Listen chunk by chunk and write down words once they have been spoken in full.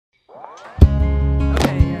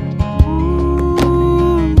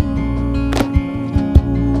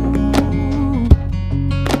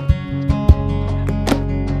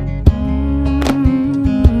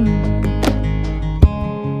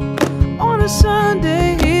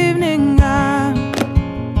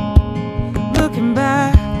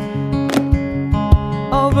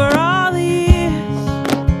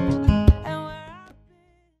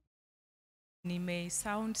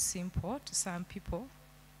sound simple to some people,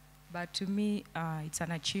 but to me, it's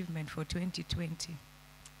an achievement for 2020.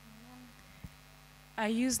 I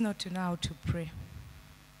used not to know how to pray.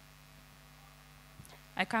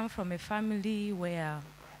 I come from a family where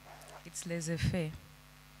it's laissez-faire.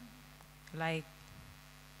 Like,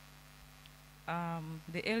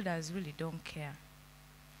 the elders really don't care.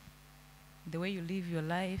 The way you live your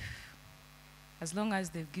life, as long as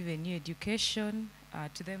they've given you education,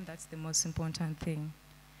 to them that's the most important thing.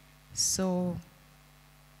 So,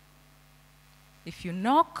 if you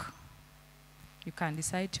knock, you can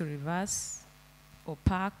decide to reverse, or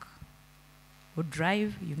park, or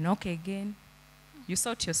drive, you knock again, you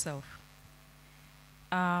sort yourself.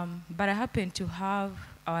 But I happen to have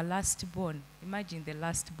our last born. Imagine the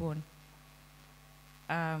last born.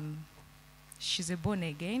 She's a born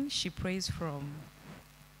again. She prays from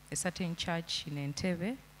a certain church in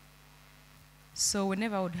Entebbe. So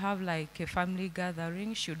whenever I would have like a family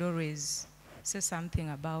gathering, she would always say something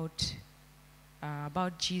about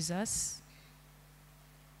Jesus.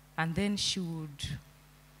 And then she would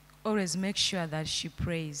always make sure that she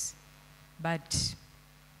prays. But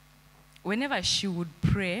whenever she would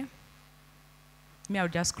pray, I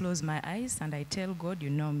would just close my eyes and I tell God, you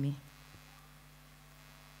know me.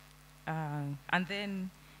 And then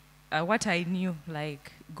what I knew,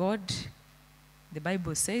 like, God, the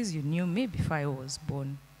Bible says you knew me before I was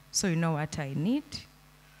born. So you know what I need,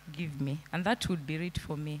 give me. And that would be it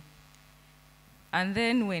for me. And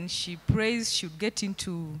then when she prays, she would get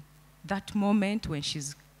into that moment when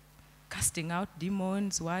she's casting out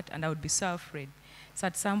demons, and I would be so afraid. So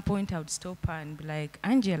at some point I would stop her and be like,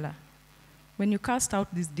 Angela, when you cast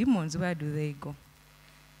out these demons, where do they go?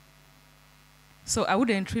 So I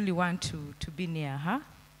wouldn't really want to be near her.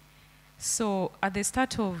 So at the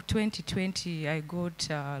start of 2020, I got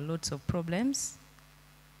lots of problems,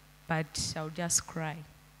 but I would just cry.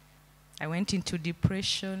 I went into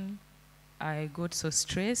depression. I got so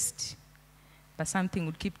stressed, but something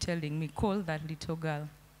would keep telling me, call that little girl.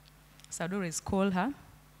 So I'd always call her.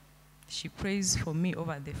 She prays for me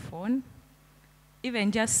over the phone.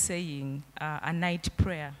 Even just saying a night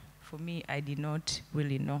prayer, for me, I did not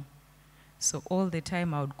really know. So all the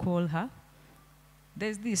time I would call her.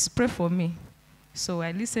 There's this, pray for me. So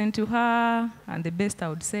I listened to her, and the best I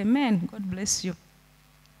would say, man, God bless you.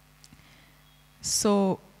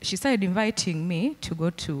 So she started inviting me to go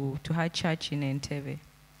to her church in Entebbe.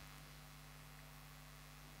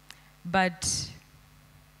 But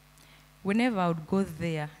whenever I would go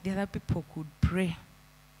there, the other people could pray.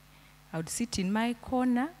 I would sit in my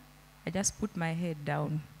corner, I just put my head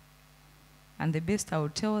down. And the best I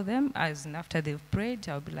would tell them, as after they've prayed,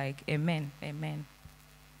 I would be like, amen, amen.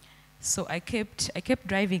 So I kept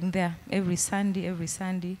driving there every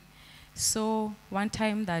Sunday. So one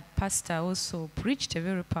time that pastor also preached a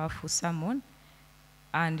very powerful sermon,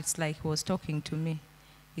 and it's like he was talking to me.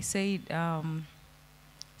 He said,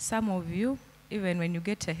 some of you, even when you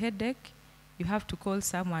get a headache, you have to call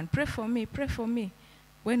someone, pray for me, pray for me.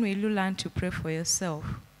 When will you learn to pray for yourself?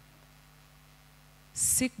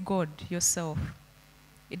 Seek God yourself.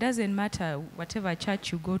 It doesn't matter whatever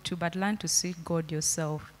church you go to, but learn to seek God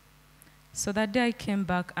yourself. So that day I came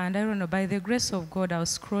back, and I don't know, by the grace of God, I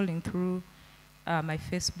was scrolling through my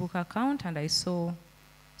Facebook account, and I saw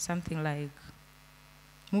something like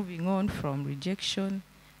moving on from rejection.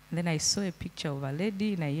 And then I saw a picture of a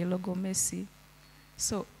lady in a yellow gomesi.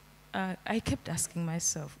 So I kept asking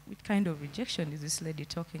myself, what kind of rejection is this lady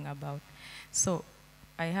talking about? So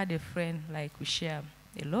I had a friend, like we share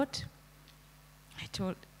a lot.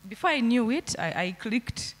 Before I knew it, I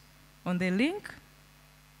clicked on the link,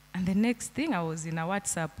 and the next thing I was in a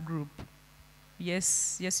WhatsApp group.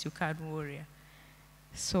 Yes, you can, warrior.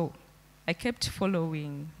 So I kept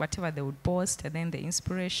following whatever they would post, and then the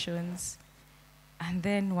inspirations. And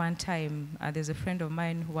then one time, there's a friend of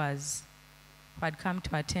mine who had come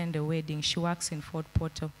to attend a wedding. She works in Fort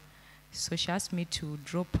Portal. So she asked me to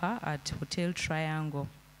drop her at Hotel Triangle.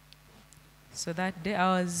 So that day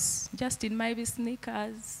I was just in my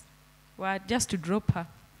sneakers, just to drop her.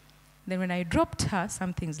 Then when I dropped her,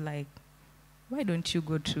 something's like, why don't you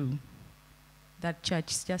go to that church?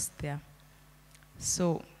 It's just there.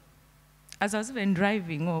 So as I was even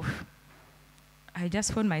driving off, I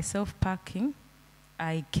just found myself parking.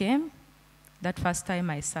 I came. That first time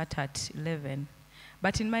I sat at 11.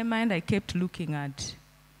 But in my mind, I kept looking at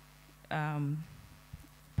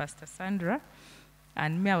Pastor Sandra,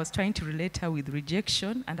 and me, I was trying to relate her with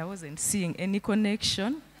rejection, and I wasn't seeing any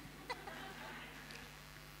connection.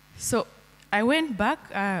 So I went back.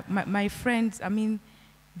 My friends,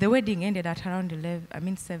 the wedding ended at around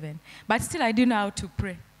 7. But still, I didn't know how to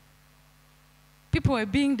pray. People were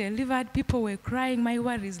being delivered. People were crying. My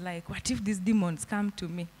worry is like, what if these demons come to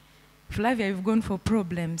me? Flavia, you've gone for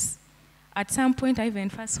problems. At some point, I even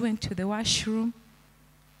first went to the washroom.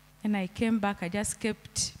 And I came back. I just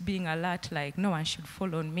kept being alert, like no one should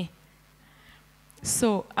fall on me.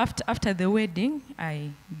 So after the wedding,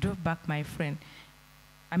 I drove back my friend.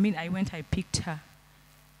 I picked her.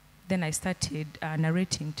 Then I started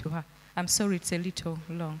narrating to her. I'm sorry, it's a little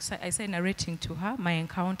long. So I started narrating to her my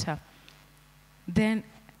encounter. Then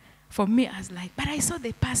for me, I was like, but I saw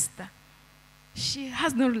the pastor. She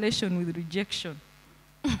has no relation with rejection.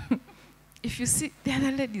 If you see, the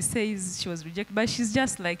other lady says she was rejected, but she's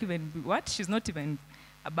just like she's not even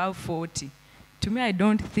above 40. To me, I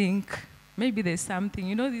don't think, maybe there's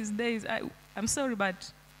something, these days, I'm sorry,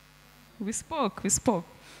 but we spoke.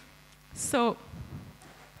 So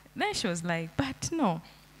then she was like, but no,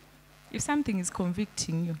 if something is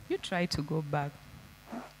convicting you, you try to go back.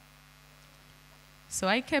 So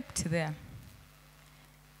I kept there.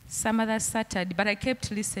 Some other Saturday, but I kept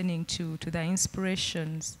listening to the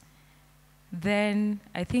inspirations. Then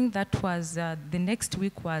I think that was, the next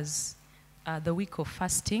week was the week of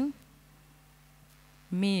fasting.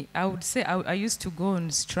 I would say I used to go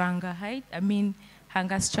on stronger height.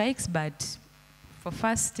 Hunger strikes, but for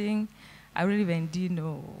fasting, I really even didn't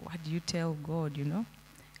know what do you tell God,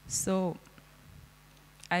 So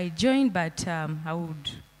I joined, but I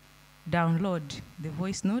would download the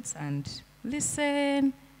voice notes and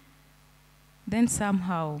listen. Then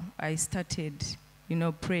somehow I started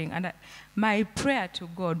praying. And my prayer to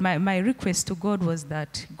God, my request to God was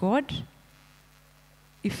that, God,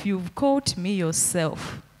 if you've called me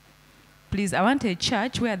yourself, please, I want a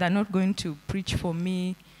church where they're not going to preach for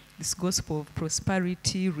me this gospel of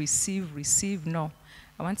prosperity, receive. No.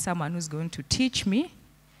 I want someone who's going to teach me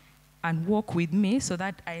and walk with me so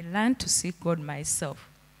that I learn to seek God myself,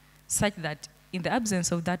 such that in the absence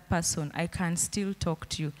of that person, I can still talk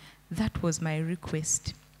to you. That was my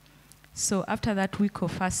request. So after that week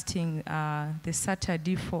of fasting, the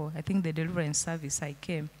Saturday for, I think, the deliverance service, I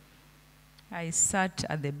came. I sat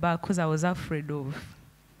at the back because I was afraid of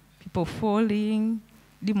people falling,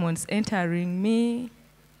 demons entering me,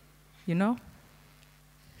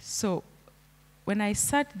 So when I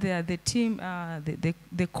sat there, the team,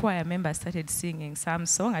 the choir members started singing some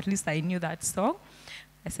song. At least I knew that song.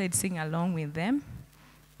 I started singing along with them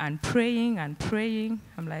and praying.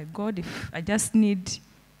 I'm like, God, if I just need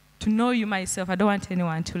to know you myself. I don't want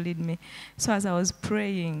anyone to lead me. So as I was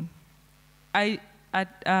praying, I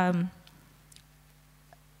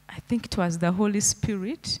think it was the Holy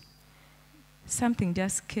Spirit. Something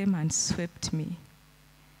just came and swept me.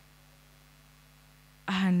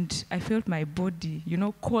 And I felt my body,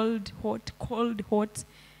 cold, hot.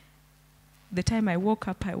 The time I woke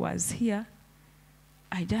up, I was here.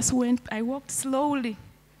 I walked slowly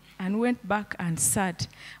and went back and sat.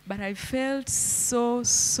 But I felt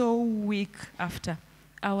so weak after.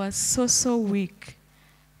 I was so weak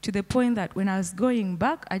to the point that when I was going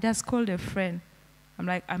back, I just called a friend. I'm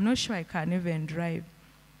like, I'm not sure I can even drive.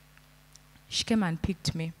 She came and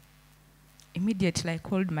picked me. Immediately, I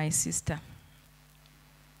called my sister,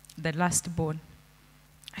 the last born.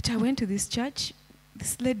 I went to this church.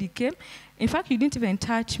 This lady came. In fact, she didn't even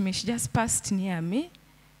touch me. She just passed near me,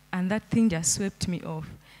 and that thing just swept me off.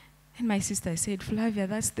 And my sister said, Flavia,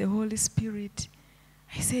 that's the Holy Spirit.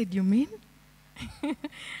 I said, you mean?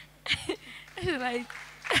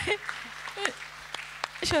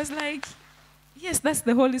 She was like, yes, that's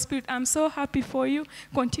the Holy Spirit. I'm so happy for you.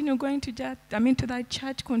 Continue going to that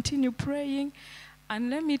church. Continue praying. And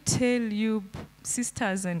let me tell you,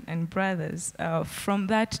 sisters and brothers, from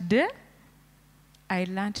that day, I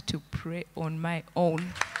learned to pray on my own.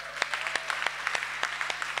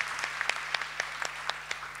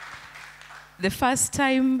 The first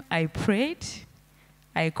time I prayed,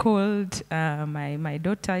 I called my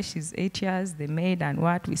daughter. She's 8 years, the maid, and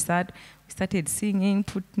we started singing,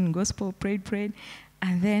 putting gospel, prayed.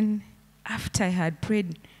 And then after I had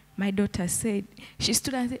prayed, my daughter said, she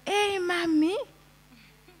stood and said, hey, mommy,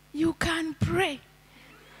 you can pray.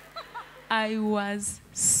 I was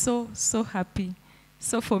so happy.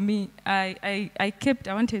 So for me, I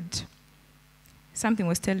wanted, something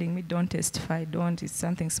was telling me, don't testify, it's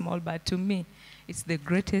something small, but to me, it's the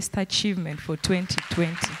greatest achievement for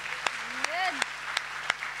 2020.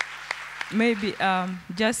 Maybe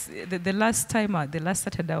just the last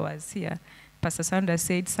Saturday I was here, Pastor Sandra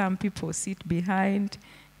said some people sit behind,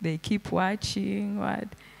 they keep watching.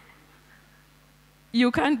 You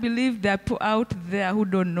can't believe there are people out there who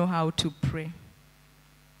don't know how to pray.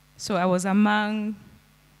 So I was among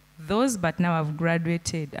those, but now I've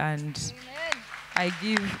graduated, and I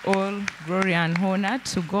give all glory and honor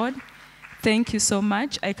to God. Thank you so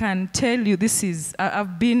much. I can tell you this is, I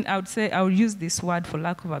would say, I'll use this word for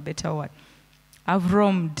lack of a better word. I've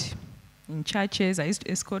roamed in churches. I used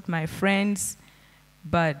to escort my friends,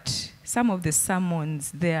 but some of the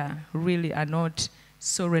sermons there really are not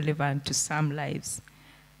so relevant to some lives.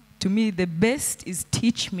 To me, the best is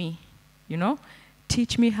teach me,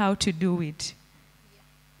 teach me how to do it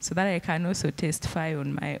so that I can also testify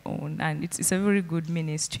on my own. And it's a very good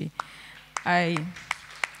ministry. I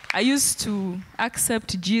used to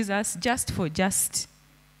accept Jesus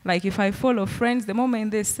like if I follow friends, the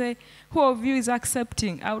moment they say, who of you is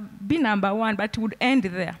accepting? I would be number one, but it would end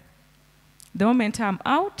there. The moment I'm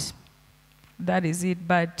out, that is it.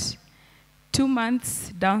 But 2 months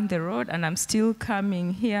down the road, and I'm still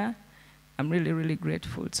coming here, I'm really, really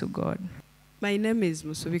grateful to God. My name is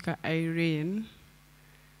Musubika Irene.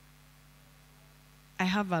 I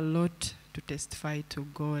have a lot to testify to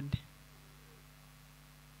God.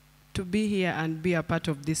 To be here and be a part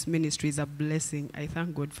of this ministry is a blessing. I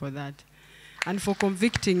thank God for that. And for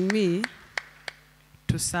convicting me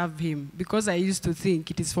to serve him. Because I used to think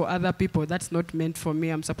it is for other people. That's not meant for me.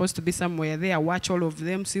 I'm supposed to be somewhere there, watch all of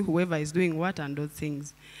them, see whoever is doing what and those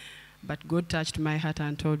things. But God touched my heart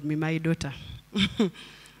and told me, my daughter,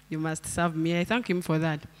 you must serve me. I thank him for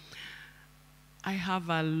that. I have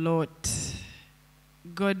a lot.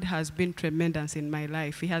 God has been tremendous in my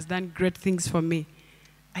life. He has done great things for me.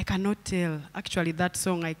 I cannot tell. Actually, that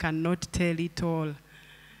song, I cannot tell it all.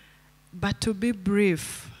 But to be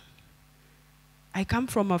brief, I come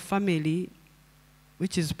from a family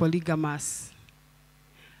which is polygamous.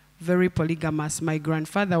 Very polygamous. My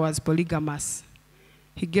grandfather was polygamous.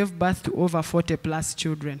 He gave birth to over 40 plus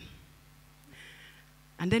children.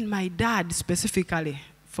 And then my dad specifically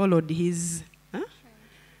followed his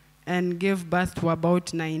and gave birth to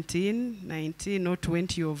about 19 or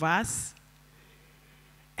 20 of us.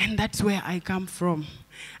 And that's where I come from.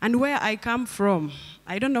 And where I come from,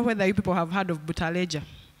 I don't know whether you people have heard of Butaleja.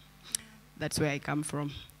 That's where I come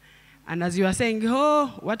from. And as you are saying,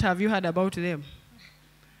 oh, what have you heard about them?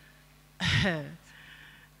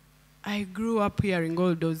 I grew up hearing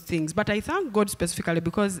all those things. But I thank God specifically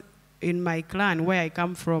because in my clan, where I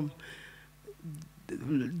come from,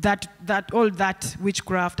 all that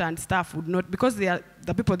witchcraft and stuff would not, because they are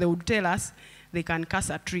the people, they would tell us they can curse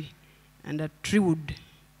a tree and the tree would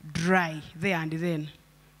dry there and then.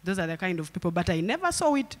 Those are the kind of people, but I never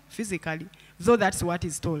saw it physically, though that's what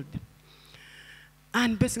is told.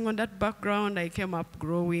 And basing on that background, I came up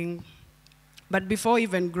growing. But before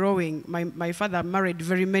even growing, my father married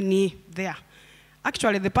very many there.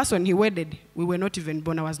 Actually, the person he wedded, we were not even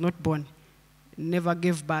born. I was not born. Never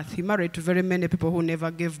gave birth. He married to very many people who never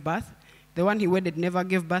gave birth. The one he wedded never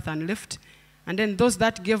gave birth and left. And then those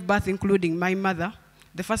that gave birth, including my mother,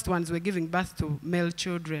 the first ones were giving birth to male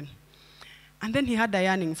children. And then he had a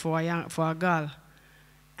yearning for a girl.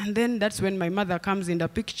 And then that's when my mother comes in the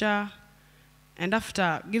picture. And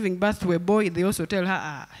after giving birth to a boy, they also tell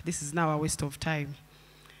her, this is now a waste of time.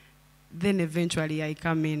 Then eventually I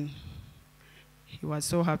come in. He was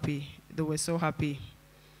so happy. They were so happy.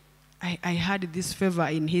 I had this favor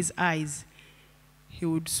in his eyes. He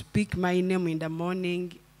would speak my name in the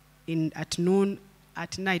morning, at noon,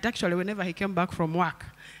 at night. Actually, whenever he came back from work,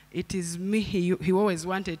 it is me he always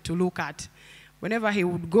wanted to look at. Whenever he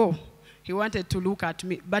would go, he wanted to look at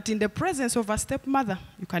me. But in the presence of a stepmother,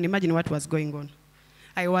 you can imagine what was going on.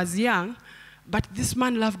 I was young, but this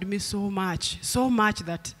man loved me so much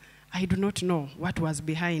that I do not know what was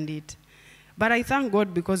behind it. But I thank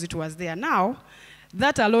God because it was there. Now,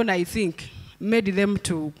 that alone, I think, made them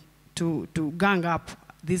to gang up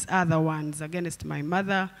these other ones against my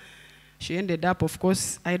mother. She ended up, of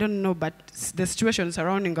course, I don't know, but the situation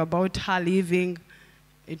surrounding about her leaving,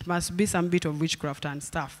 it must be some bit of witchcraft and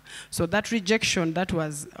stuff. So that rejection that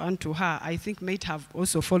was onto her, I think might have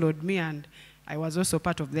also followed me, and I was also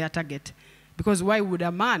part of their target. Because why would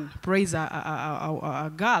a man praise a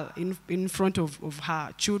girl in front of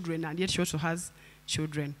her children, and yet she also has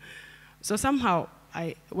children? So somehow,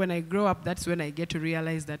 when I grow up, that's when I get to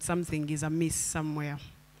realize that something is amiss somewhere.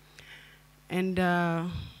 And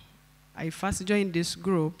I first joined this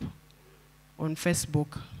group on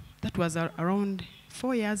Facebook. That was around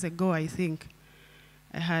 4 years ago, I think.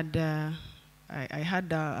 I had a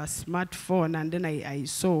smartphone, and then I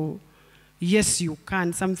saw, yes, you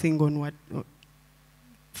can, something on what,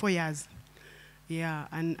 4 years. Yeah,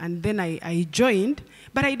 and then I joined,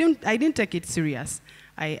 but I didn't take it serious.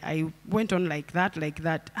 I went on like that.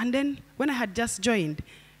 And then when I had just joined,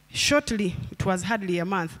 shortly, it was hardly a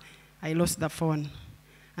month, I lost the phone.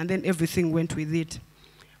 And then everything went with it.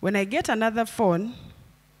 When I get another phone,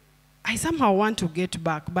 I somehow want to get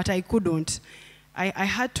back, but I couldn't. I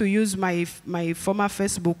had to use my former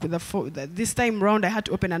Facebook. This time round, I had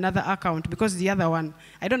to open another account because the other one,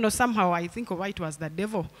 I don't know, somehow I think why it was the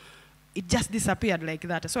devil. It just disappeared like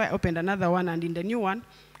that. So I opened another one, and in the new one,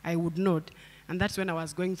 I would not. And that's when I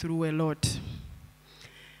was going through a lot.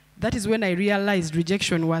 That is when I realized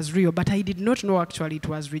rejection was real, but I did not know actually it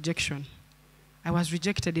was rejection. I was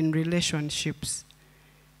rejected in relationships.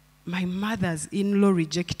 My mother's in-law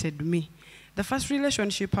rejected me. The first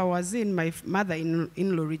relationship I was in, my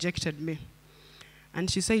mother-in-law rejected me.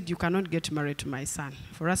 And she said, you cannot get married to my son.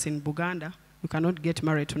 For us in Buganda, you cannot get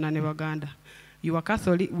married to Nane-Waganda. You are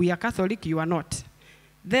Catholic, we are Catholic, you are not.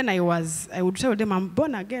 Then I would tell them, I'm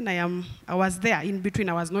born again, I was there in between,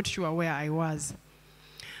 I was not sure where I was.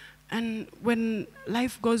 And when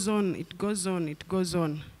life goes on, it goes on, it goes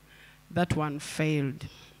on, that one failed.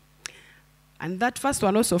 And that first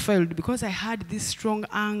one also failed because I had this strong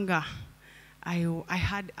anger. I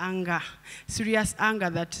had anger, serious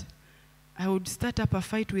anger, that I would start up a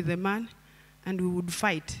fight with a man and we would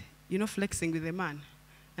fight, flexing with a man.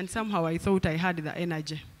 And somehow I thought I had the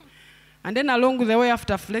energy. And then along the way,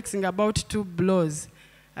 after flexing about 2 blows,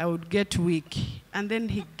 I would get weak. And then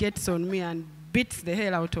he gets on me and beats the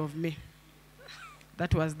hell out of me.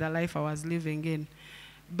 That was the life I was living in.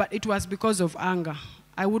 But it was because of anger.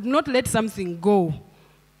 I would not let something go.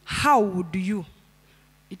 How would you?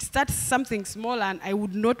 It starts something small and I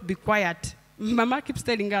would not be quiet. Mama keeps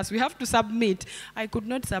telling us, we have to submit. I could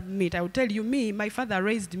not submit. I would tell you, my father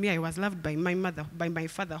raised me. I was loved by my mother, by my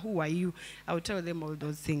father. Who are you? I would tell them all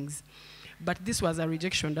those things. But this was a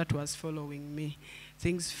rejection that was following me.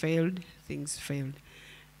 Things failed, things failed.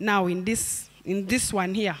 Now in this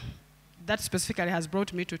one here, that specifically has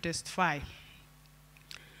brought me to testify.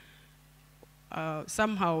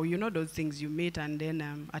 Somehow, those things you meet, and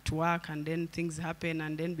then at work, and then things happen,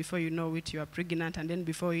 and then before you know it, you are pregnant, and then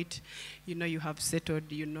before it, you have settled,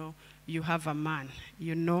 you have a man,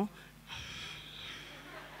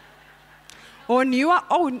 on your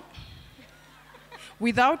own,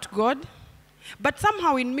 without God. But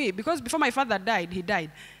somehow in me, because before my father died,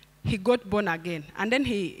 he got born again, and then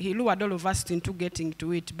he lured all of us into getting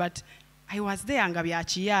to it, but I was there,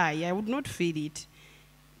 I would not feel it.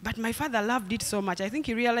 But my father loved it so much. I think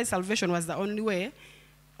he realized salvation was the only way.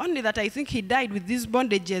 Only that I think he died with these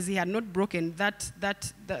bondages. He had not broken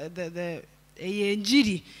the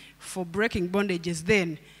injury for breaking bondages.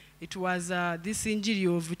 Then it was this injury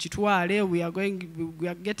of Chitwale. We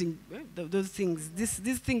are getting those things.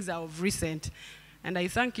 These things are of recent. And I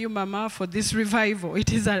thank you, Mama, for this revival.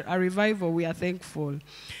 It is a revival. We are thankful.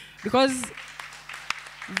 Because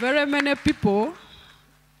very many people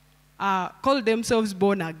call themselves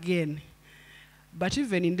born again. But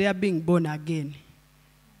even in their being born again,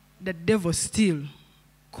 the devil still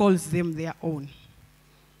calls them their own.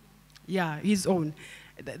 Yeah, his own.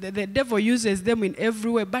 The devil uses them in every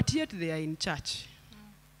way, but yet they are in church.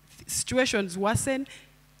 Situations worsen,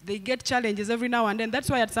 they get challenges every now and then. That's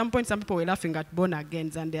why at some point some people were laughing at born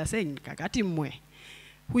agains and they are saying, Kakati mwe,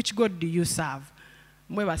 which God do you serve?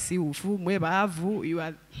 You are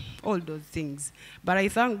all those things. But I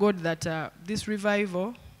thank God that this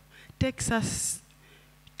revival takes us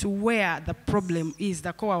to where the problem is,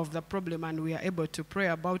 the core of the problem, and we are able to pray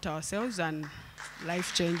about ourselves and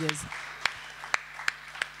life changes.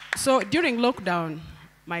 So during lockdown,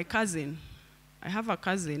 my cousin, I have a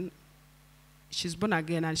cousin, she's born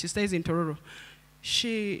again and she stays in Tororo.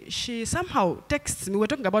 She somehow texts me. We were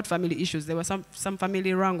talking about family issues. There were some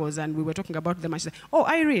family wrangles and we were talking about them. And she said, oh,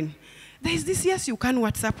 Irene, there is this Yes You Can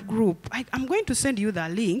WhatsApp group. I'm going to send you the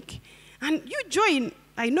link and you join.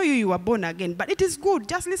 I know you were born again, but it is good.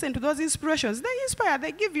 Just listen to those inspirations. They inspire,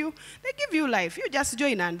 they give you life. You just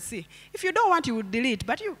join and see. If you don't want, you would delete,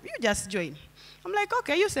 but you just join. I'm like,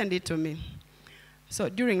 okay, you send it to me. So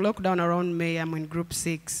during lockdown around May, I'm in group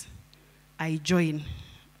 6. I join.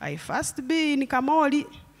 I first be in Kamoli.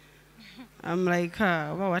 I'm like,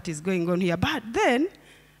 well, what is going on here? But then,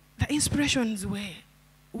 the inspirations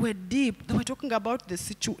were deep. They were talking about the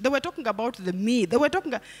situation. They were talking about the me. They were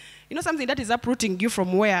talking, something that is uprooting you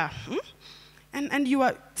from where? And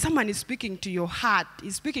someone is speaking to your heart,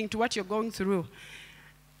 is speaking to what you're going through.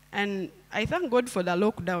 And I thank God for the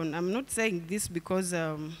lockdown. I'm not saying this because,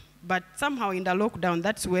 but somehow in the lockdown,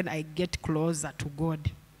 that's when I get closer to God.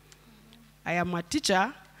 I am a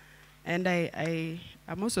teacher. And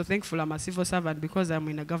I'm also thankful I'm a civil servant because I'm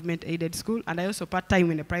in a government-aided school, and I also part-time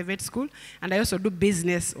in a private school, and I also do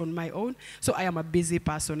business on my own. So I am a busy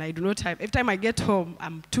person. I do not have, every time I get home,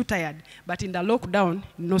 I'm too tired. But in the lockdown,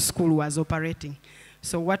 no school was operating.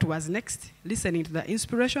 So what was next? Listening to the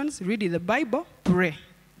inspirations, reading the Bible, pray.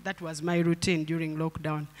 That was my routine during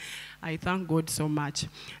lockdown. I thank God so much.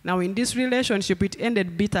 Now in this relationship, it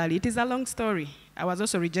ended bitterly. It is a long story. I was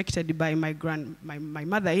also rejected by my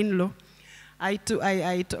mother-in-law.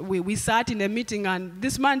 We sat in a meeting and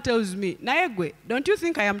this man tells me, Naegwe, don't you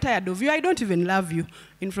think I am tired of you? I don't even love you,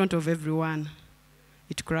 in front of everyone.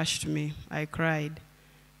 It crushed me. I cried.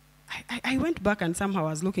 I went back and somehow I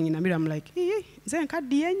was looking in the mirror. I'm like,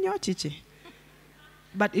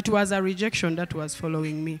 but it was a rejection that was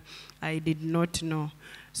following me. I did not know.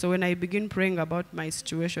 So when I began praying about my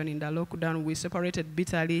situation in the lockdown, we separated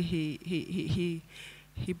bitterly.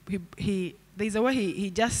 There's a way he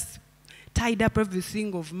just tied up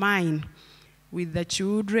everything of mine with the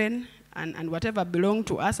children and whatever belonged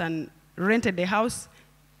to us and rented the house.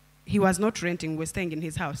 He was not renting, we were staying in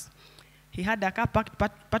his house. He had the car, packed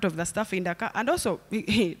part of the stuff in the car, and also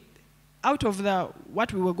out of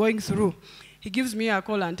what we were going through, he gives me a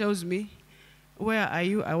call and tells me, where are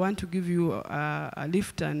you? I want to give you a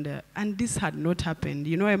lift, and this had not happened.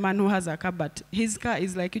 You know, a man who has a car, but his car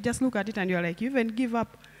is like, you just look at it and you're like, you even give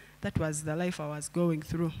up. That was the life I was going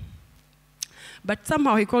through. But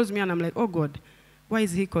somehow he calls me and I'm like, oh God, why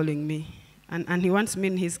is he calling me? And he wants me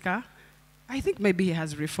in his car. I think maybe he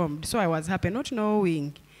has reformed. So I was happy, not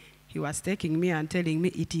knowing. He was taking me and telling me,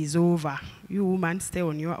 it is over. You woman, stay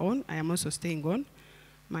on your own. I am also staying on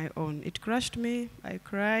my own. It crushed me. I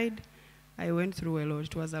cried. I went through a lot.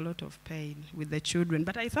 It was a lot of pain with the children.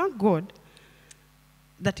 But I thank God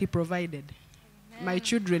that he provided. Amen. My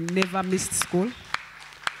children never missed school.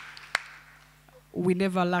 We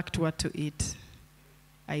never lacked what to eat.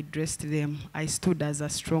 I dressed them. I stood as a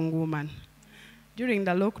strong woman. During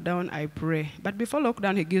the lockdown, I pray. But before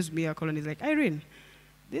lockdown, he gives me a call and he's like, Irene,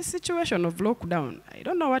 this situation of lockdown, I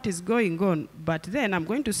don't know what is going on, but then I'm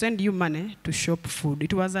going to send you money to shop food.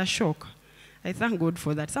 It was a shock. I thank God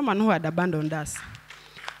for that. Someone who had abandoned us.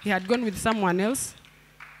 He had gone with someone else,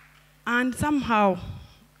 and somehow,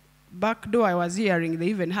 back door I was hearing, they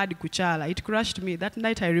even had kuchala. It crushed me. That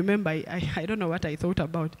night I remember, I don't know what I thought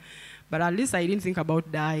about, but at least I didn't think about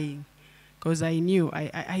dying, because I knew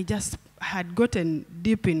I just had gotten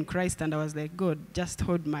deep in Christ, and I was like, God, just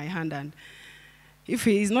hold my hand, and if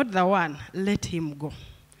he is not the one, let him go.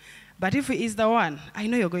 But if he is the one, I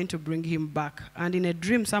know you're going to bring him back. And in a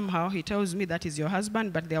dream somehow, he tells me that is your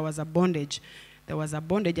husband, but there was a bondage. There was a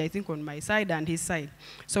bondage, I think, on my side and his side.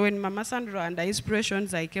 So when Mama Sandra and the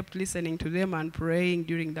inspirations, I kept listening to them and praying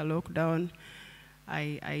during the lockdown.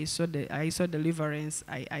 I saw deliverance.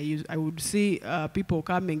 I would see people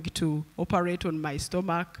coming to operate on my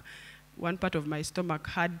stomach. One part of my stomach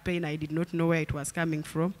had pain. I did not know where it was coming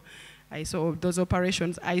from. I saw those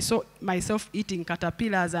operations. I saw myself eating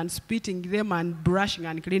caterpillars and spitting them and brushing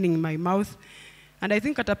and cleaning my mouth. And I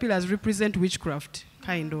think caterpillars represent witchcraft,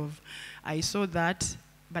 kind of. I saw that,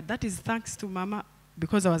 but that is thanks to Mama,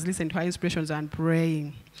 because I was listening to her inspirations and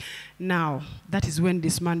praying. Now, that is when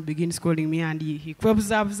this man begins calling me and he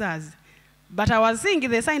observes us. But I was seeing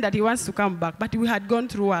the sign that he wants to come back, but we had gone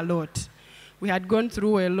through a lot. We had gone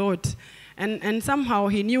through a lot. And somehow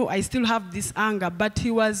he knew I still have this anger, but he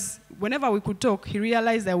was, whenever we could talk, he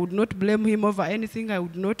realized I would not blame him over anything, I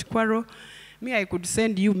would not quarrel. Me, I could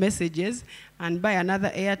send you messages and buy another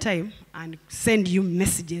airtime and send you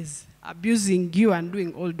messages, abusing you and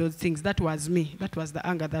doing all those things. That was me. That was the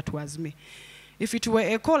anger, that was me. If it were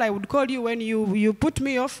a call, I would call you. When you put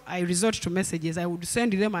me off, I resort to messages. I would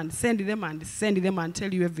send them and send them and send them and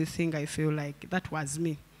tell you everything I feel like. That was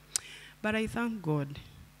me. But I thank God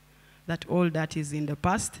that all that is in the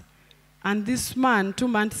past. And this man, 2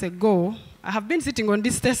 months ago, I have been sitting on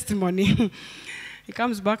this testimony. He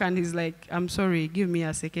comes back and he's like, I'm sorry, give me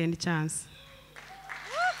a second chance.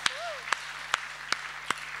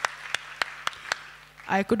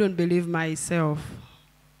 I couldn't believe myself.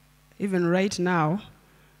 Even right now,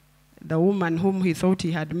 the woman whom he thought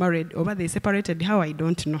he had married, over they separated, how I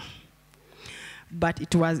don't know. But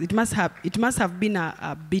it must have been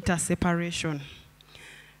a bitter separation.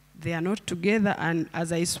 They are not together, and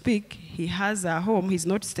as I speak, he has a home. He's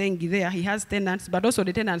not staying there. He has tenants, but also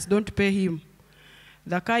the tenants don't pay him.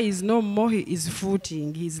 The car is no more, he is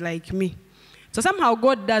footing. He's like me. So somehow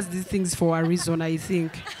God does these things for a reason, I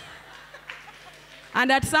think.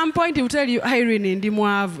 And at some point, he will tell you, Irene, in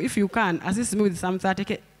Moab, if you can, assist me with some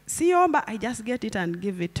 30K. See, I just get it and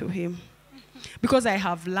give it to him. Because I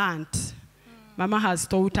have learned. Mama has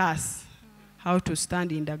taught us how to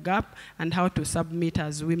stand in the gap and how to submit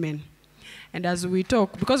as women. And as we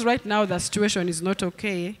talk, because right now the situation is not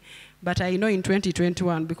okay, but I know in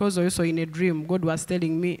 2021, because also in a dream, God was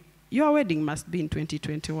telling me, your wedding must be in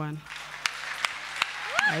 2021.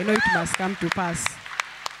 I know it must come to pass.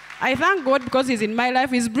 I thank God because he's in my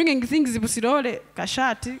life. He's bringing things,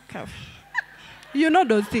 you know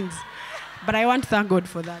those things. But I want to thank God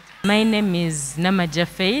for that. My name is Namaja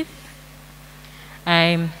Faith.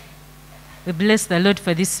 We bless the Lord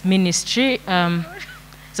for this ministry.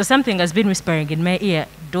 So something has been whispering in my ear.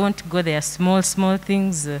 Don't go there, small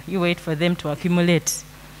things. You wait for them to accumulate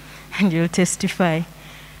and you'll testify.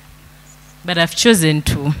 But I've chosen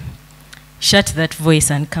to shut that voice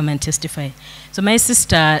and come and testify. So my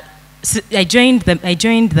sister, I joined the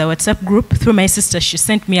WhatsApp group through my sister. She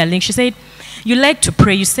sent me a link. She said, you like to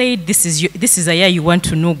pray. You said this is a year you want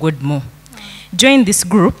to know God more. Join this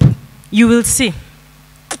group. You will see.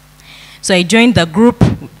 So I joined the group.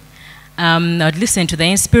 I would listen to the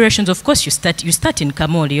inspirations. Of course, you start in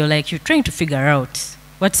Kamoli. You're trying to figure out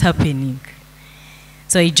what's happening.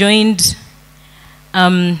 So I joined.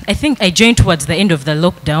 I think I joined towards the end of the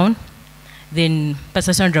lockdown. Then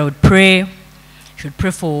Pastor Sandra would pray. She would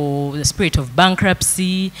pray for the spirit of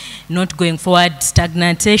bankruptcy, not going forward,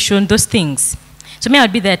 stagnation, those things. So me, I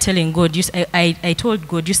would be there telling God. I told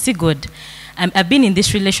God, you see, God, I've been in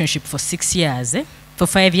this relationship for 6 years. For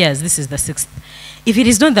 5 years, this is the 6th. If it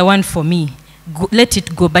is not the one for me, let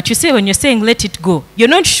it go. But you say when you're saying let it go, you're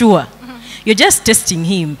not sure. You're just testing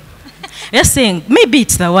him. You're saying maybe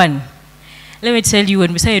it's the one. Let me tell you,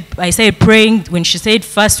 when I started praying, when she said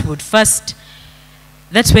fast, would fast,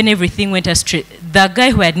 that's when everything went astray. The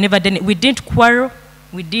guy who had never done it, we didn't quarrel,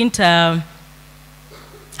 we didn't have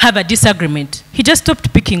a disagreement. He just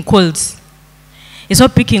stopped picking calls. He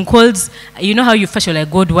stopped picking calls. You know how you first you're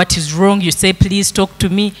like, God, what is wrong? You say, please talk to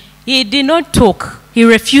me. He did not talk. He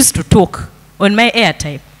refused to talk on my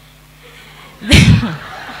airtime.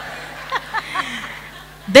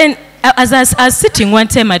 Then, as I was sitting one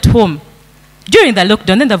time at home, during the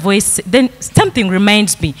lockdown, then the voice, then something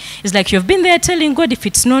reminds me. It's like you've been there telling God, if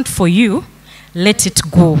it's not for you, let it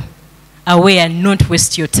go away and not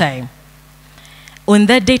waste your time. On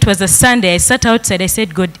that day, it was a Sunday, I sat outside, I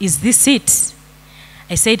said, God, is this it?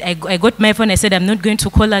 I said, I got my phone, I said, I'm not going to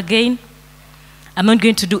call again. I'm not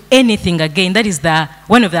going to do anything again. That is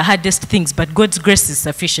one of the hardest things, but God's grace is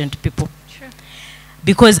sufficient, people.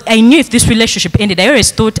 Because I knew if this relationship ended, I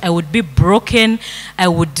always thought I would be broken, I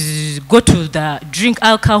would go to drink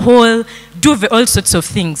alcohol, do all sorts of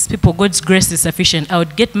things. People, God's grace is sufficient. I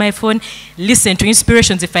would get my phone, listen to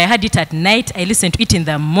inspirations. If I had it at night, I listened to it in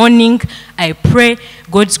the morning. I pray.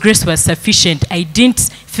 God's grace was sufficient. I didn't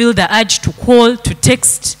feel the urge to call, to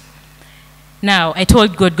text. Now, I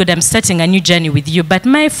told God, God, I'm starting a new journey with you. But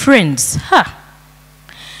my friends, how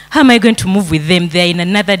am I going to move with them? They're in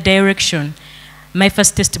another direction. My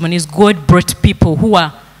first testimony is God brought people who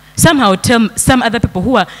are, somehow tell some other people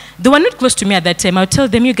they were not close to me at that time. I'll tell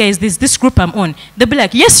them, you guys, this group I'm on. They'll be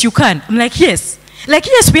like, yes, you can. I'm like, yes. Like,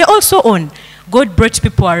 yes, we are also on. God brought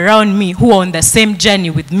people around me who are on the same journey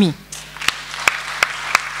with me.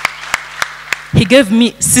 He gave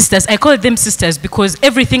me sisters. I call them sisters because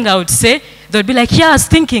everything I would say, they'd be like, yeah, I was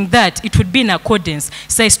thinking that. It would be in accordance.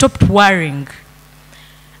 So I stopped worrying.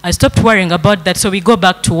 I stopped worrying about that. So we go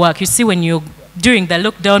back to work. You see, during the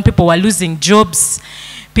lockdown, people were losing jobs.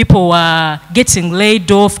 People were getting laid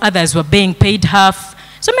off. Others were being paid half.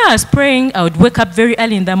 So I was praying. I would wake up very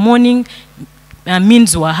early in the morning.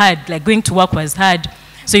 Means were hard. Like going to work was hard.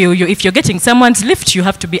 So if you're getting someone's lift, you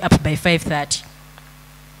have to be up by 5:30.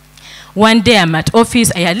 One day I'm at office.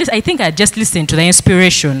 I think I just listened to the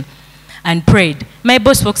inspiration and prayed. My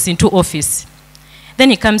boss walks into office.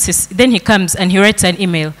 Then he comes and he writes an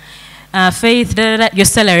email. Faith, your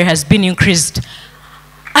salary has been increased.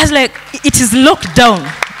 I was like, it is lockdown.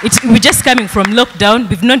 We're just coming from lockdown.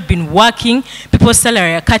 We've not been working. People's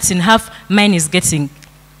salary are cut in half. Mine is getting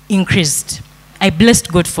increased. I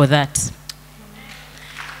blessed God for that.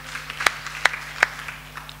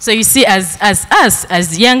 So you see, as us,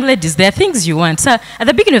 as young ladies, there are things you want. So at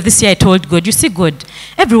the beginning of this year, I told God, you see, God,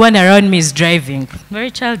 everyone around me is driving.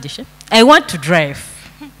 Very childish. I want to drive.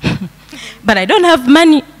 But I don't have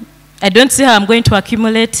money. I don't see how I'm going to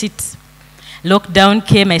accumulate it. Lockdown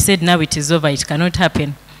came. I said, now it is over. It cannot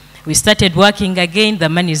happen. We started working again. The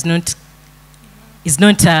money is not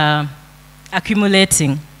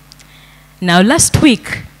accumulating. Now, last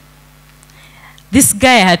week, this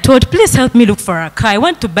guy I had told, please help me look for a car. I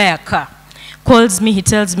want to buy a car. Calls me. He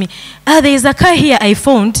tells me, there is a car here I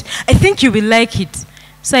found. I think you will like it.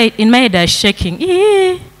 So in my head, I was shaking.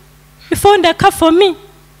 You found a car for me.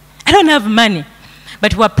 I don't have money.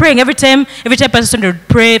 But we're praying every time Pastor would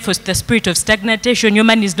pray for the spirit of stagnation. Your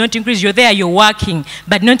money is not increased. You're there, you're working,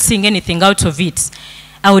 but not seeing anything out of it.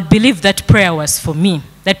 I would believe that prayer was for me.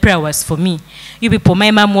 That prayer was for me. You people,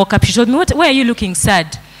 my mom woke up, she told me, why are you looking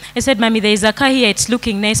sad? I said, Mommy, there is a car here, it's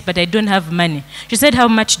looking nice, but I don't have money. She said, how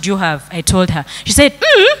much do you have? I told her. She said,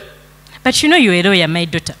 but you know you're a lawyer, my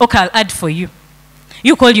daughter. Okay, I'll add for you.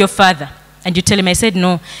 You call your father and you tell him. I said,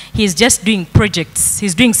 no, he's just doing projects.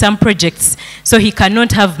 He's doing some projects, so he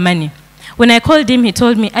cannot have money. When I called him, he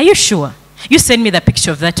told me, are you sure? You send me the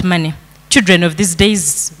picture of that money. Children of these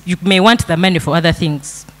days, you may want the money for other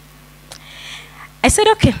things. I said,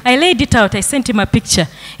 okay. I laid it out. I sent him a picture.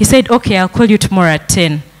 He said, okay, I'll call you tomorrow at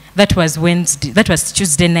 10. That was Wednesday. That was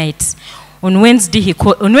Tuesday night. On Wednesday,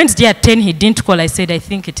 at 10, he didn't call. I said, I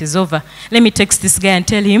think it is over. Let me text this guy and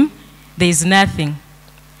tell him there is nothing.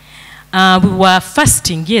 We were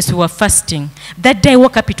fasting. Yes, we were fasting. That day I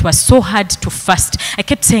woke up, it was so hard to fast. I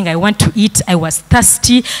kept saying, I want to eat. I was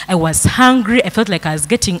thirsty. I was hungry. I felt like I was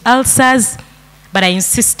getting ulcers. But I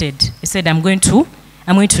insisted. I said, I'm going to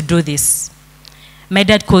do this. My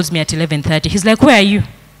dad calls me at 11:30. He's like, where are you?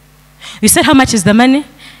 You said, how much is the money?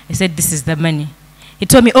 I said, this is the money. He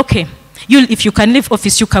told me, okay, if you can leave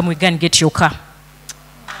office, you come, we can get your car.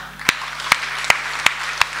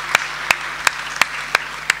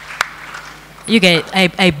 You guys,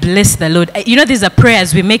 I bless the Lord. You know, these are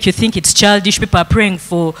prayers we make you think it's childish. People are praying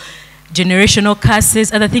for generational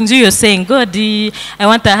curses, other things. You're saying, God, you say I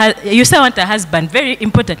want a husband. Very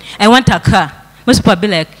important. I want a car. Most people will be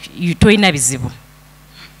like, you toy visible.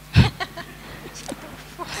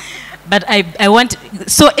 But I want,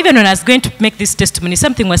 so even when I was going to make this testimony,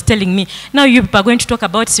 something was telling me, now you are going to talk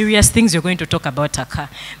about serious things, you're going to talk about a car.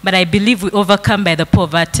 But I believe we overcome by the power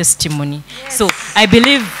of our testimony. Yes. So I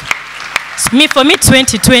believe, for me,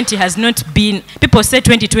 2020 has not been, people say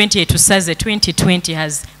 2020 to Saze, 2020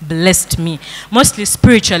 has blessed me. Mostly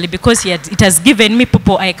spiritually, because it has given me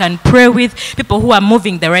people I can pray with, people who are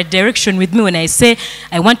moving the right direction with me. When I say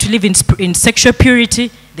I want to live in sexual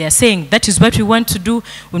purity, they are saying that is what we want to do.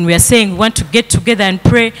 When we are saying we want to get together and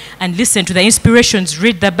pray and listen to the inspirations,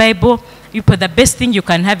 read the Bible, the best thing you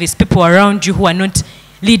can have is people around you who are not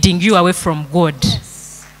leading you away from God.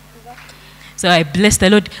 Yes. So I bless the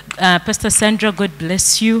Lord. Pastor Sandra, God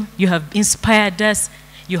bless you. You have inspired us.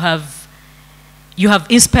 You have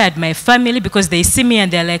inspired my family, because they see me and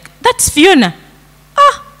they're like, that's Fiona.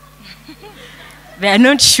 Oh. They are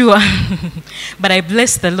not sure. But I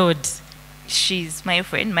bless the Lord. She's my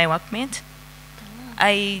friend, my workmate.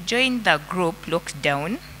 I joined the group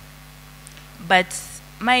lockdown, but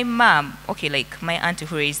my mom, okay, like my auntie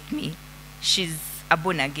who raised me, she's a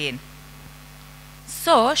born again.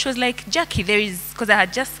 So she was like, Jackie, there is, because I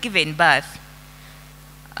had just given birth.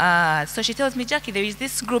 So she tells me, Jackie, there is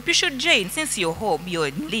this group you should join. Since you're home, you're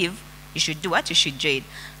on leave, you should do what? You should join.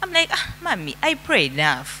 I'm like, Mommy, I pray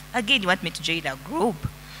enough. Again, you want me to join a group?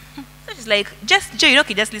 So she's like, just join,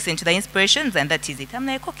 okay, just listen to the inspirations and that is it. I'm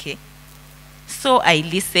like, okay. So I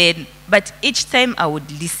listened, but each time I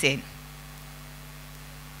would listen.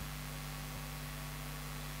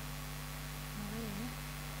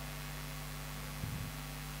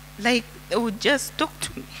 Like, they would just talk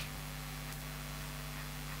to me.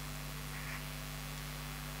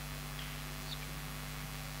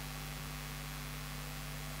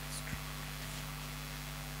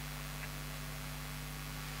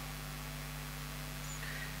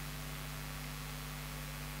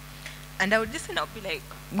 And I would listen, I would be like,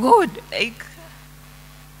 God, like,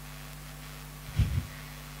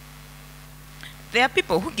 there are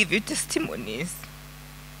people who give you testimonies.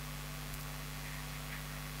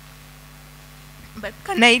 But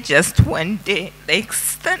can I just one day, like,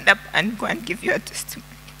 stand up and go and give you a testimony?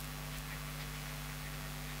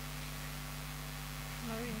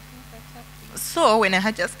 So when I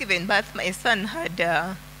had just given birth, my son had,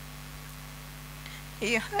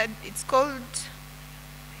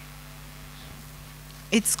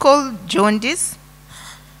 it's called jaundice.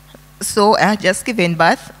 So I had just given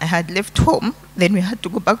birth. I had left home. Then we had to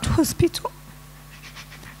go back to hospital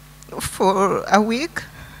for a week.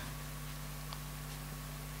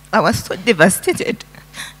 I was so devastated.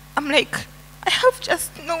 I'm like, I have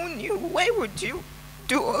just known you. Why would you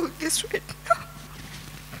do all this right now?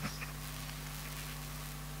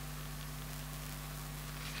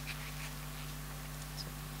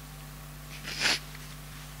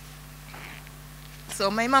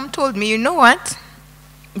 So my mom told me, you know what?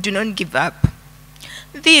 Do not give up.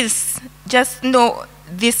 Just know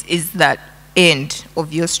this is the end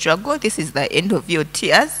of your struggle. This is the end of your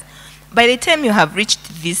tears. By the time you have reached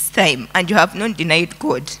this time and you have not denied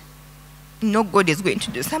God, no, God is going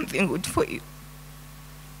to do something good for you.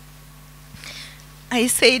 I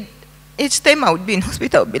said, each time I would be in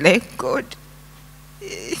hospital, I would be like, God,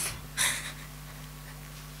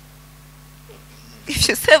 if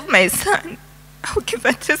you save my son, I'll give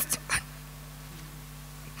a testimony.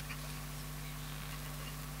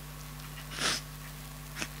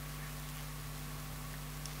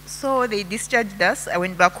 So they discharged us. I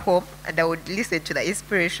went back home and I would listen to the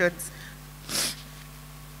inspirations.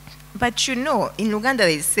 But you know, in Uganda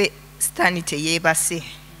they say, "Stanite yebase."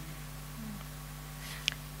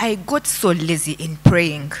 I got so lazy in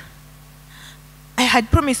praying. I had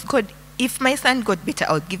promised God, if my son got better,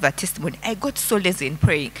 I would give a testimony. I got so lazy in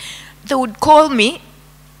praying. They would call me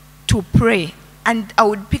to pray, and I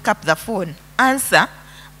would pick up the phone, answer,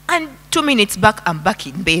 and 2 minutes back, I'm back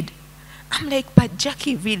in bed. I'm like, but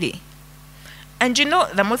Jackie, really? And you know,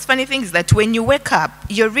 the most funny thing is that when you wake up,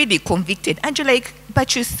 you're really convicted. And you're like,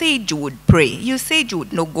 but you said you would pray. You said you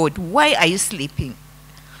would know God. Why are you sleeping?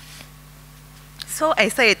 So I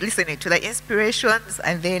started listening to the inspirations,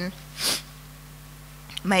 and then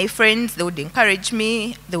my friends, they would encourage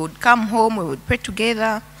me. They would come home, we would pray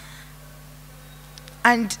together.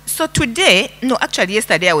 And so today, no, actually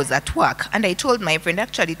yesterday I was at work, and I told my friend,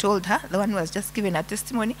 actually told her, the one who was just giving a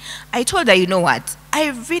testimony, I told her, you know what, I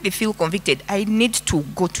really feel convicted. I need to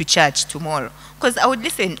go to church tomorrow. Because I would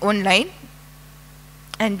listen online,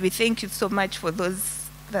 and we thank you so much for those,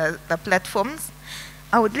 the platforms.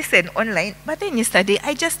 I would listen online, but then yesterday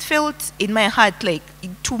I just felt in my heart like,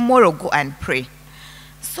 tomorrow go and pray.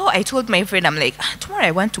 So I told my friend, I'm like, tomorrow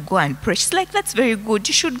I want to go and pray. She's like, that's very good,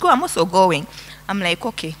 you should go, I'm also going. I'm like,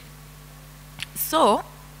 okay. So,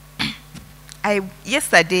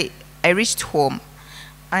 yesterday, I reached home,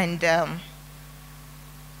 and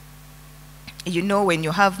you know, when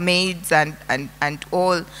you have maids and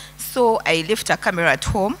all, so I left a camera at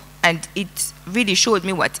home, and it really showed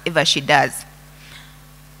me whatever she does.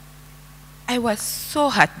 I was so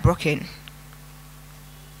heartbroken.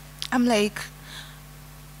 I'm like,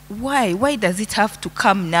 why? Why does it have to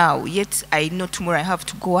come now? Yet I know tomorrow I have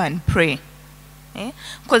to go and pray.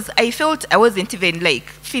 Because I felt I wasn't even like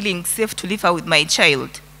feeling safe to leave her with my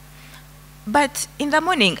child. But in the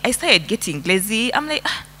morning, I started getting lazy. I'm like,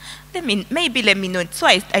 maybe let me know. So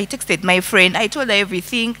I texted my friend. I told her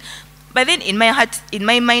everything. But then in my heart, in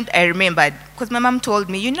my mind, I remembered, because my mom told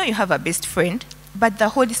me, you know you have a best friend, but the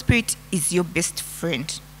Holy Spirit is your best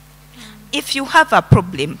friend. If you have a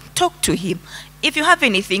problem, talk to him. If you have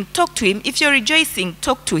anything, talk to him. If you're rejoicing,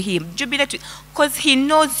 talk to him. Jubilate, because he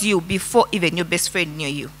knows you before even your best friend knew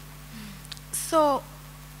you. So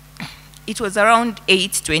it was around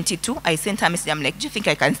 8:22. I sent her a message. I'm like, do you think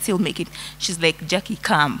I can still make it? She's like, Jackie,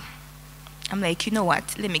 come. I'm like, you know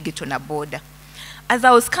what? Let me get on a board. As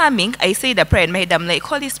I was coming, I said a prayer in my head. I'm like,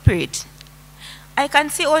 Holy Spirit, I can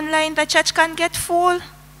see online the church can get full.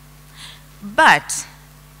 But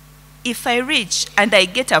if I reach and I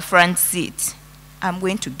get a front seat, I'm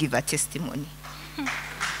going to give a testimony.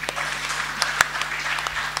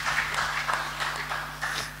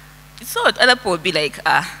 So other people will be like,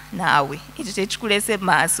 nawe,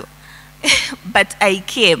 but I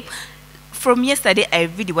came. From yesterday, I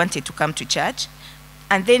really wanted to come to church.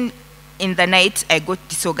 And then in the night, I got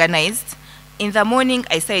disorganized. In the morning,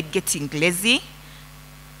 I started getting lazy.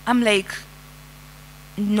 I'm like,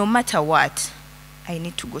 no matter what, I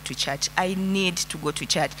need to go to church. I need to go to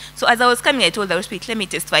church. So as I was coming, I told the Holy Spirit, let me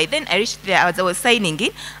testify. Then I reached there, as I was signing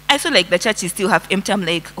in, I saw like the church is still half empty. I'm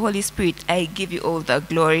like, Holy Spirit, I give you all the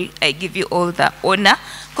glory. I give you all the honor.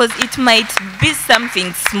 Because it might be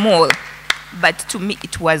something small, but to me,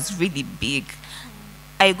 it was really big.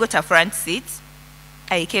 I got a front seat.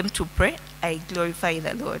 I came to pray. I glorify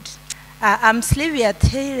the Lord. I'm Sylvia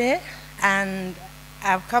Taylor, and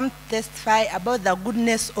I've come to testify about the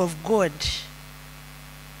goodness of God.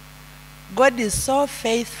 God is so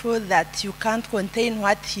faithful that you can't contain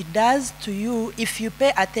what he does to you if you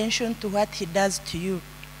pay attention to what he does to you.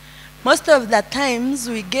 Most of the times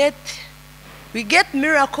we get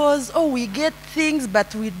miracles, or we get things,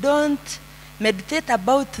 but we don't meditate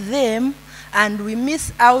about them, and we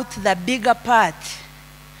miss out the bigger part.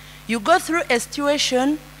 You go through a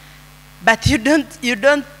situation, but you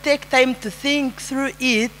don't take time to think through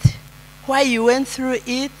it, why you went through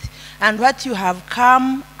it, and what you have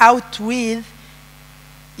come out with.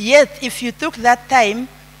 Yet, if you took that time,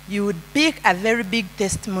 you would pick a very big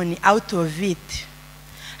testimony out of it.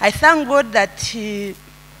 I thank God that He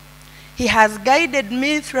has guided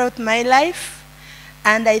me throughout my life,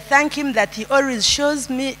 and I thank Him that He always shows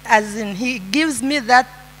me, as in He gives me that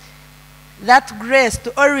grace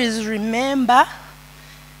to always remember,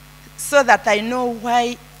 so that I know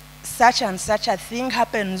why such and such a thing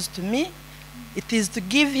happens to me. It is to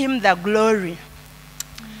give him the glory.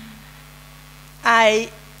 I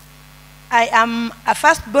am a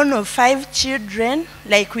firstborn of 5 children,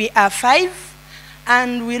 like we are 5,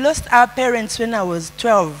 And we lost our parents when I was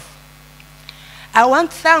 12. I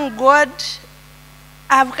want to thank God.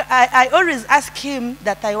 I always ask him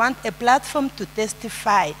that I want a platform to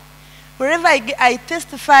testify. Wherever I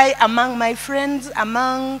testify among my friends,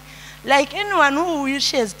 among like anyone who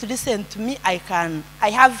wishes to listen to me, I can. I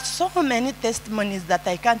have so many testimonies that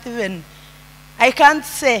I can't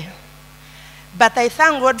say. But I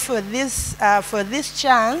thank God for this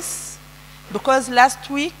chance, because last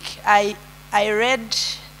week I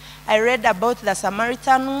read about the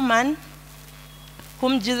Samaritan woman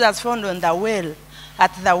whom Jesus found on the well,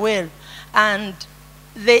 at the well, and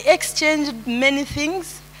they exchanged many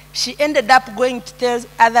things. She ended up going to tell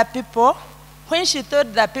other people. When she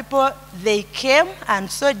told the people, they came and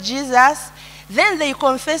saw Jesus. Then they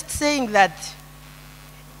confessed, saying that,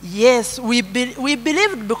 yes, we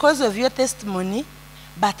believed because of your testimony,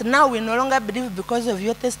 but now we no longer believe because of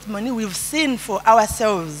your testimony. We've seen for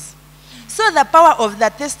ourselves. So the power of the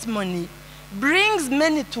testimony brings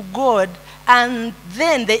many to God, and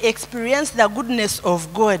then they experience the goodness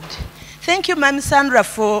of God. Thank you, Mami Sandra,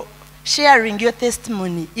 for sharing your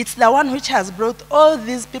testimony. It's the one which has brought all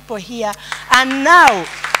these people here, and now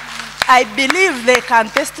I believe they can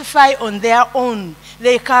testify on their own.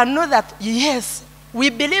 They can know that, yes, we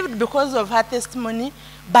believed because of her testimony,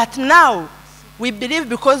 but now we believe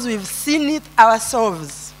because we've seen it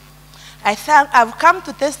ourselves. I've come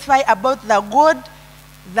to testify about the God,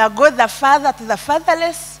 the Father to the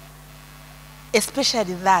fatherless,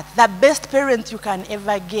 especially that, the best parent you can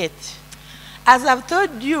ever get. As I've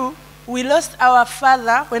told you, we lost our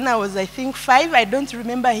father when I was, I think, 5. I don't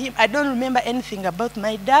remember him. I don't remember anything about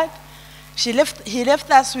my dad. He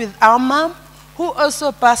left us with our mom, who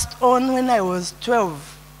also passed on when I was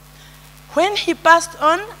 12. When he passed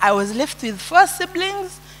on, I was left with 4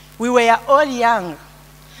 siblings. We were all young.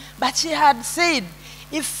 But she had said,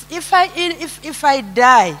 if I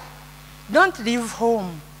die, don't leave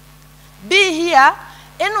home. Be here.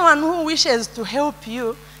 Anyone who wishes to help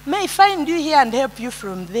you may find you here and help you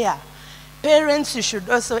from there. Parents, you should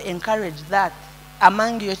also encourage that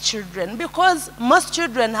among your children, because most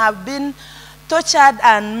children have been tortured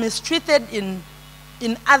and mistreated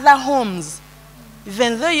in other homes.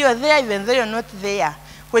 Even though you're there, even though you're not there.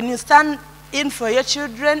 When you stand in for your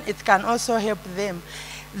children, it can also help them.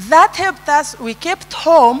 That helped us. We kept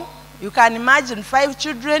home. You can imagine 5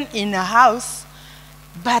 children in a house.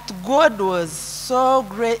 But God was so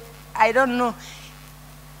great. I don't know.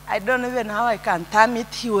 I don't even know how I can term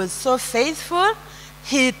it. He was so faithful.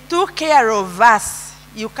 He took care of us.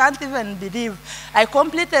 You can't even believe. I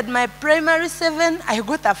completed my primary 7. I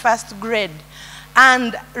got a 1st grade.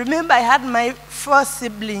 And remember, I had my 4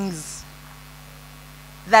 siblings.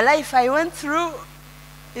 The life I went through,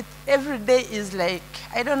 every day is like,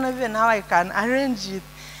 I don't know even how I can arrange it.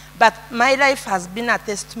 But my life has been a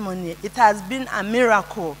testimony. It has been a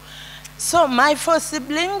miracle. So my 4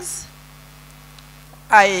 siblings,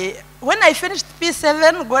 when I finished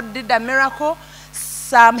P7, God did a miracle.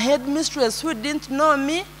 Some headmistress who didn't know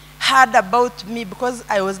me heard about me because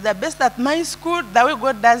I was the best at my school. The way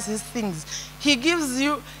God does his things, He gives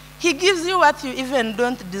you what you even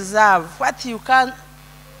don't deserve, what you can't.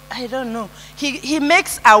 I don't know. He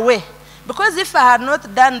makes a way. Because if I had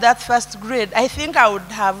not done that 1st grade, I think I would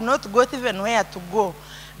have not got even where to go.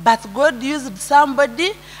 But God used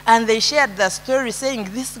somebody, and they shared the story saying,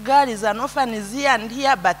 this girl is an orphan, is here and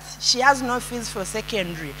here, but she has no fees for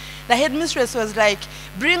secondary. The headmistress was like,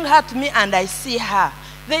 bring her to me and I see her.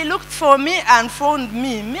 They looked for me and found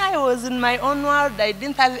me. Me, I was in my own world. I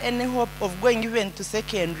didn't have any hope of going even to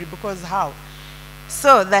secondary, because how?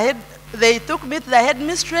 So they took me to the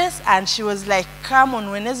headmistress, and she was like, come on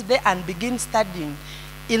Wednesday and begin studying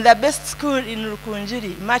in the best school in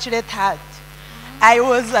Rukunjiri, Immaculate Heart. I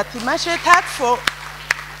was at Immaculate Heart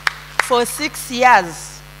for 6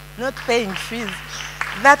 years, not paying fees.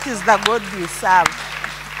 That is the God we serve.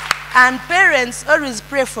 And parents, always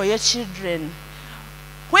pray for your children.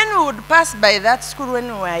 When we would pass by that school when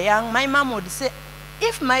we were young, my mom would say,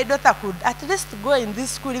 if my daughter could at least go in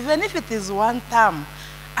this school, even if it is 1 term,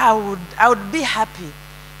 I would be happy.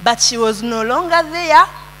 But she was no longer there.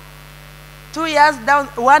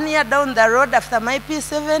 1 year down the road after my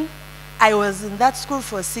P7, I was in that school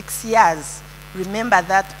for 6 years. Remember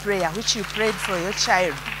that prayer which you prayed for your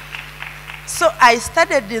child. So I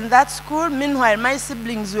studied in that school. Meanwhile, my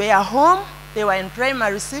siblings were home. They were in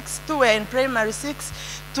primary 6. 2 were in primary 6.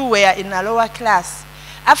 2 were in a lower class.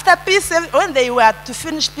 After P7, when they were to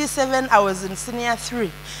finish P7, I was in senior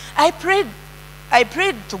 3. I prayed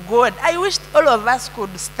to God. I wished all of us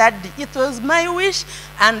could study. It was my wish,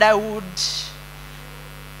 and I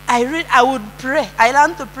I would pray. I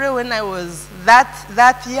learned to pray when I was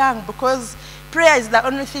that young, because prayer is the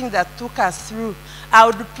only thing that took us through. I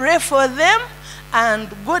would pray for them, and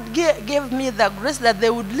God gave me the grace that they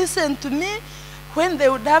would listen to me. When they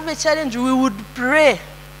would have a challenge, we would pray,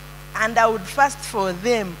 and I would fast for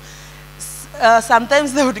them.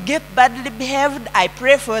 Sometimes they would get badly behaved. I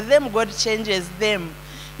pray for them. God changes them.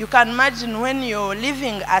 You can imagine when you're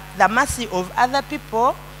living at the mercy of other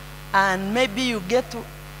people, and maybe you get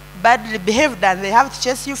badly behaved and they have to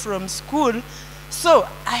chase you from school. So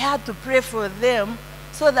I had to pray for them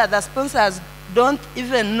so that the sponsors don't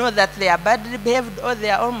even know that they are badly behaved, or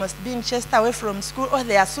they are almost being chased away from school, or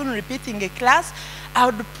they are soon repeating a class. I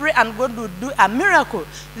would pray and God would do a miracle.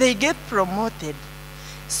 They get promoted.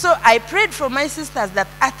 So I prayed for my sisters that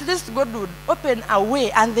at least God would open a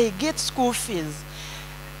way and they get school fees.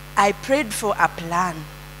 I prayed for a plan.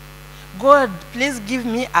 God, please give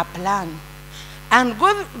me a plan. And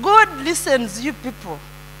God listens, you people.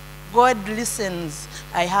 God listens.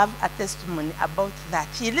 I have a testimony about that.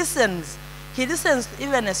 He listens. He listens to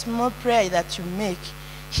even a small prayer that you make.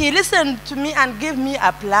 He listened to me and gave me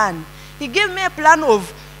a plan. He gave me a plan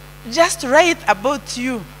of just write about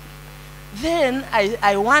you. Then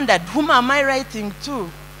I wondered, whom am I writing to?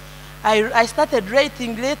 I started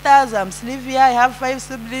writing letters. I'm Sylvia. I have 5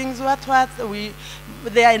 siblings.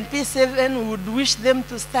 They are in P7. We would wish them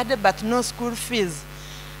to study, but no school fees.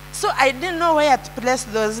 So I didn't know where to place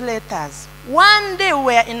those letters. One day we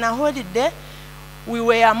were in a holiday. We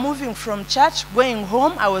were moving from church, going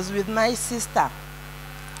home. I was with my sister.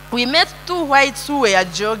 We met 2 whites who were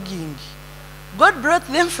jogging. God brought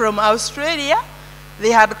them from Australia. They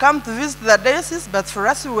had come to visit the diocese, but for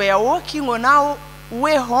us, we were walking on our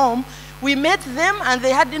way home. We met them, and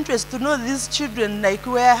they had interest to know these children. Like,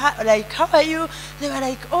 how are you? They were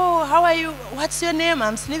like, oh, how are you? What's your name?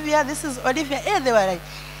 I'm Sylvia. This is Olivia. Hey, they were like,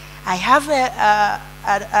 I have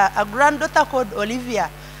a granddaughter called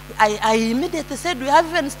Olivia. I immediately said, we have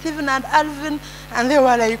even Stephen and Alvin. And they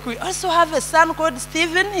were like, we also have a son called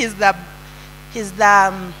Stephen. He's the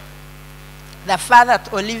father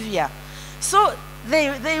to Olivia. So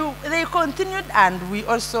they continued, and we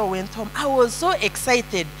also went home. I was so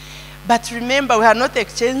excited. But remember, we had not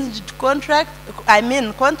exchanged contacts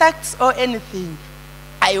or anything.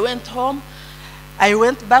 I went home. I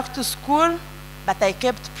went back to school, but I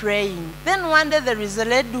kept praying. Then one day there is a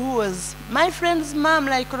lady who was my friend's mom,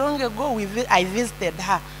 like long ago. I visited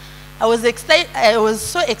her. I was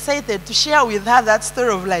so excited to share with her that story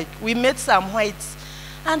of like, we met some whites.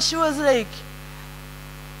 And she was like,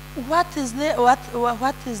 what is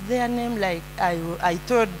their name? Like, I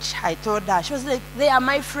told her. She was like, they are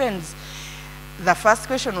my friends. The first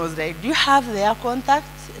question was like, do you have their contact?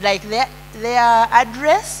 Like their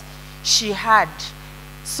address? She had.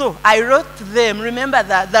 So I wrote to them. Remember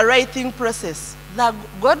the writing process.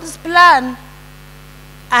 God's plan.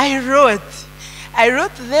 I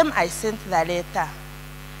wrote to them. I sent the letter.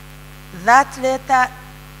 That letter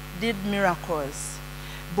did miracles.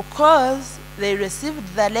 Because they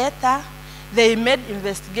received the letter, they made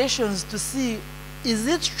investigations to see, is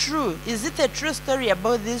it true? Is it a true story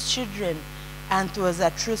about these children? And it was a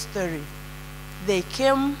true story. They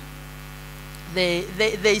came,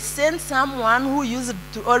 they sent someone who used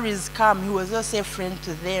to always come. He was also a friend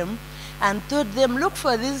to them, and told them, look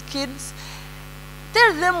for these kids.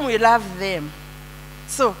 Tell them we love them.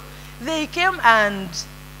 So they came, and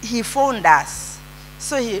he found us.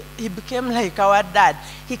 So he became like our dad.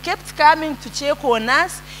 He kept coming to check on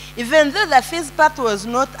us, even though the first part was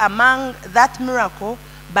not among that miracle,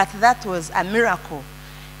 but that was a miracle.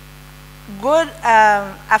 God,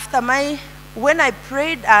 when I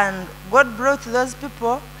prayed and God brought those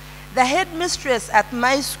people, the headmistress at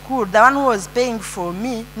my school, the one who was paying for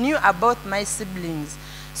me, knew about my siblings.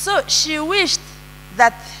 So she wished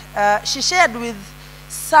that she shared with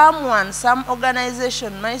some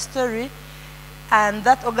organization, my story, and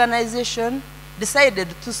that organization decided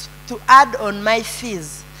to add on my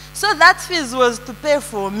fees. So that fees was to pay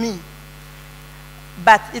for me,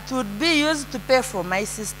 but it would be used to pay for my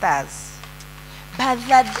sisters. But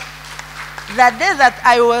the day that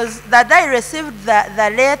I received the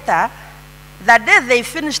letter, the day they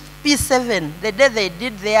finished P7, the day they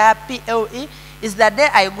did their PLE, is the day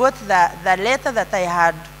I got the letter that I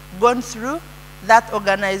had gone through that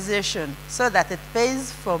organization, so that it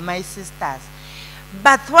pays for my sisters.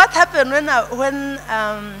 But what happened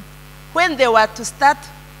when they were to start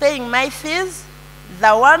paying my fees,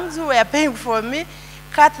 the ones who were paying for me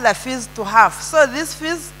cut the fees to half. So these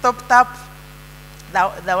fees topped up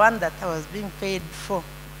the one that I was being paid for.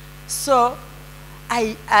 So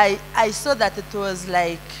I saw that it was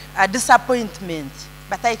like a disappointment.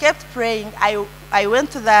 But I kept praying. I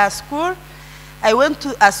went to the school. I went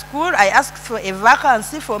to a school. I asked for a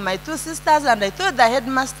vacancy for my 2 sisters, and I told the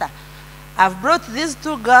headmaster, I've brought these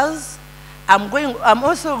 2 girls. I'm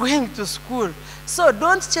also going to school. So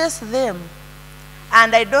don't chase them.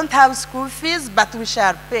 And I don't have school fees, but we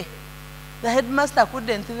shall pay. The headmaster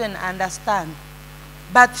couldn't even understand.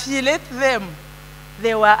 But he let them.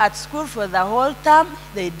 They were at school for the whole term.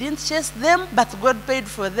 They didn't chase them, but God paid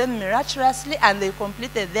for them miraculously, and they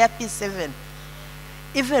completed their P7.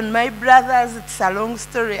 Even my brothers, it's a long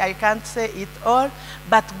story. I can't say it all.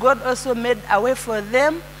 But God also made a way for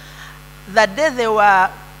them. The day they were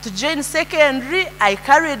to join secondary, I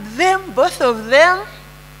carried them, both of them.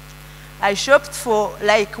 I shopped for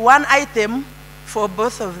like 1 item for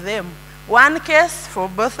both of them. 1 case for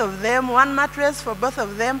both of them, 1 mattress for both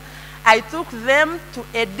of them. I took them to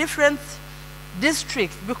a different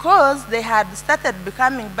district because they had started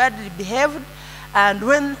becoming badly behaved. And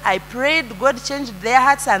when I prayed, God changed their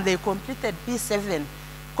hearts and they completed P7.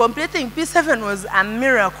 Completing P7 was a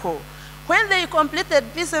miracle. When they completed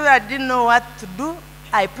P7, I didn't know what to do.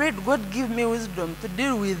 I prayed, God, give me wisdom to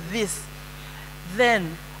deal with this.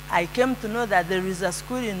 Then I came to know that there is a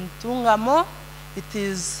school in Tungamo. It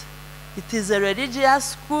is a religious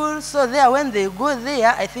school, so there, when they go there,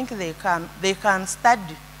 I think they can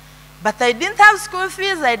study. But I didn't have school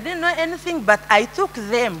fees, I didn't know anything, but I took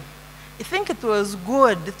them. I think it was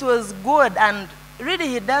good. It was good, and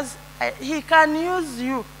really he can use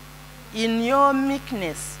you in your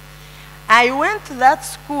meekness. I went to that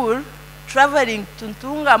school, traveling to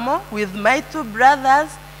Tungamo with my 2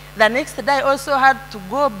 brothers. The next day I also had to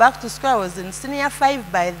go back to school. I was in senior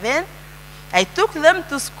 5 by then. I took them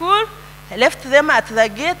to school, I left them at the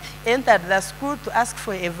gate, entered the school to ask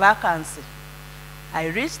for a vacancy. I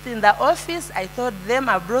reached in the office, I told them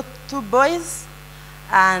I brought 2 boys,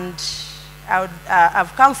 and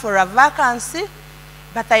I've come for a vacancy,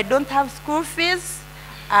 but I don't have school fees,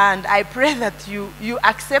 and I pray that you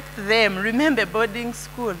accept them. Remember boarding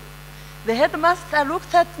school. The headmaster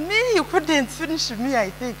looked at me, he couldn't finish me, I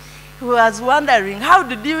think. He was wondering, how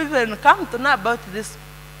did you even come to know about this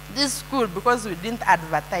school, because we didn't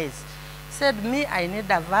advertise. He said, me, I need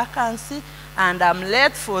a vacancy, and I'm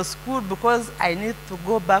late for school because I need to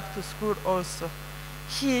go back to school also.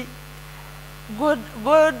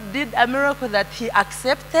 God did a miracle that he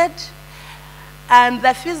accepted, and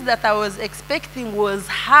the fees that I was expecting was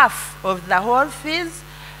half of the whole fees.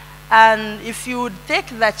 And if you would take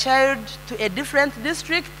the child to a different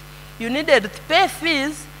district, you needed to pay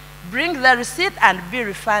fees, bring the receipt, and be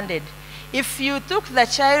refunded. If you took the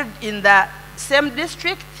child in the same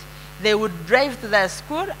district, they would drive to the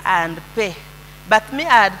school and pay. But me,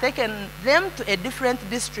 I had taken them to a different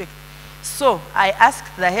district. So I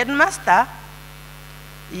asked the headmaster,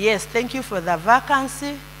 yes, thank you for the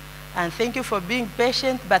vacancy, and thank you for being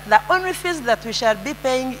patient, but the only fees that we shall be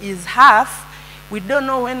paying is half. We don't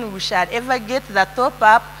know when we shall ever get the top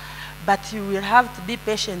up, but you will have to be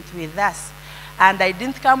patient with us. And I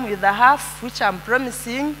didn't come with the half, which I'm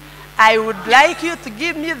promising. I would like you to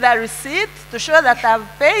give me the receipt to show that I've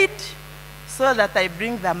paid, so that I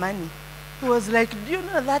bring the money. He was like, do you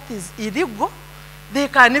know that is illegal? They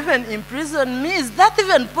can even imprison me. Is that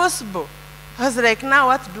even possible? I was like, now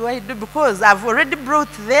what do I do? Because I've already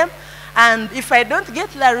brought them, and if I don't get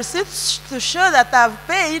the receipts to show that I've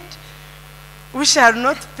paid, we shall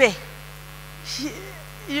not pay.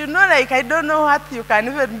 You know, like, I don't know what you can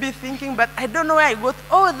even be thinking, but I don't know where I got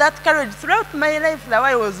all that courage throughout my life, the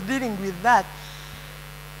way I was dealing with that.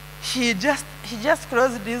 He just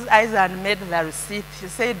closed his eyes and made the receipt. He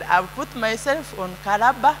said, I'll put myself on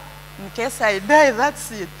Kalaba in case I die,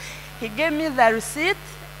 that's it. He gave me the receipt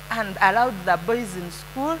and allowed the boys in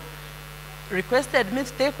school, requested me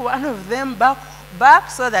to take one of them back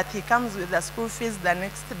so that he comes with the school fees the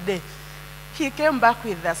next day. He came back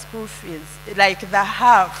with the school fees, like the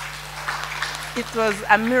half. It was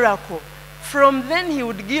a miracle. From then, he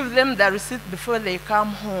would give them the receipt before they come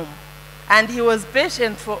home. And he was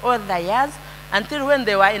patient for all the years until when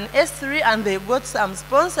they were in S3 and they got some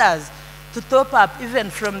sponsors to top up even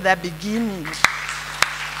from the beginning.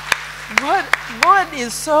 God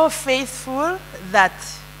is so faithful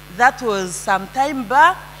that was some time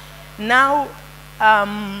back. Now,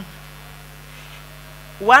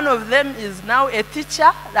 one of them is now a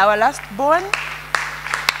teacher, our last born.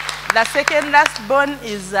 The second last born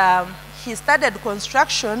is, he started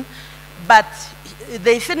construction, but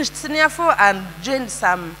they finished senior 4 and joined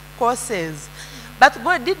some courses. But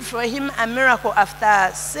God did for him a miracle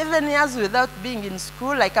after 7 years without being in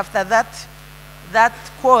school. Like after that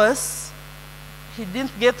course, he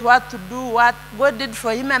didn't get what to do, what God did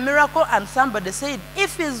for him a miracle, and somebody said,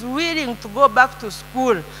 if he's willing to go back to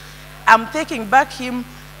school, I'm taking back him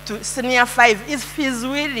to senior 5, if he's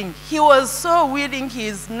willing. He was so willing.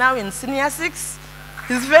 He's now in senior 6.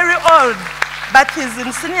 He's very old, but he's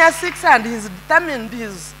in senior 6 and he's determined.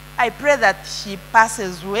 I pray that he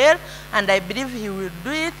passes well, and I believe he will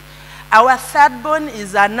do it. Our third born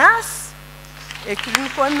is a nurse, a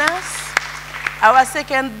clinical nurse. Our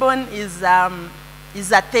second born is a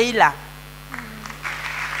tailor.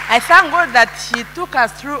 I thank God that he took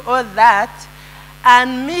us through all that.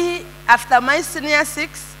 And me, after my senior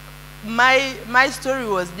 6, my story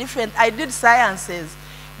was different. I did sciences.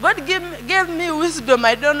 God gave me wisdom,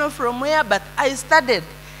 I don't know from where, but I studied.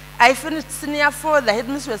 I finished senior 4, the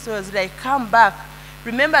headmistress was like, come back.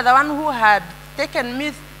 Remember, the one who had taken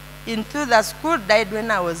me into the school died when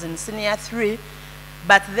I was in senior 3.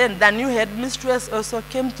 But then the new headmistress also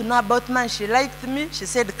came to know about me. She liked me. She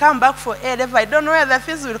said, come back for A-level. I don't know where the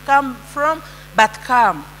fees will come from, but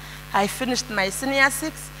come. I finished my senior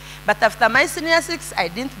 6. But after my senior 6, I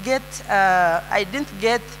didn't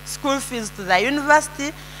get school fees to the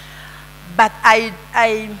university. But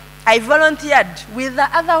I volunteered with the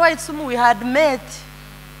other whites whom we had met.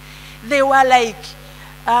 They were like,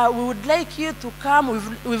 we would like you to come.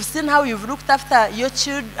 We've seen how you've looked after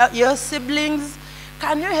your siblings.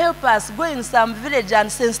 Can you help us go in some village and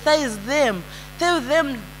sensitize them? Tell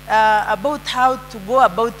them about how to go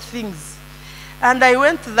about things. And I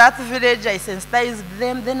went to that village, I sensitized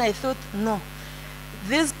them. Then I thought, no,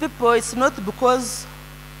 these people, it's not because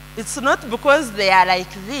they are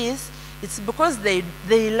like this, it's because they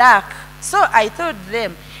lack. So I told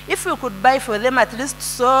them, if we could buy for them at least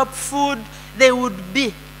soap, food, they would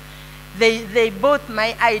be. They bought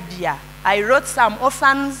my idea. I wrote some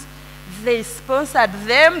orphans. They sponsored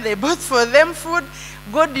them. They bought for them food.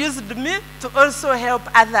 God used me to also help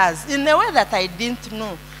others in a way that I didn't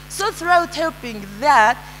know. So throughout helping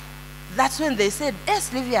that's when they said,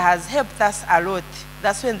 yes, Livia has helped us a lot.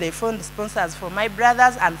 That's when they found sponsors for my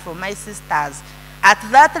brothers and for my sisters. At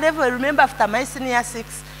that level, remember, after my senior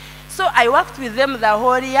 6, so I worked with them the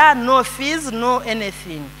whole year, no fees, no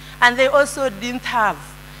anything. And they also didn't have.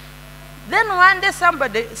 Then one day some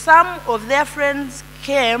of their friends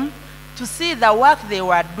came to see the work they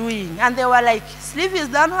were doing. And they were like, Sleeve is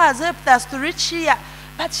the one who has helped us to reach here.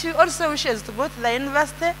 But she also wishes to go to the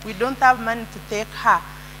university. We don't have money to take her.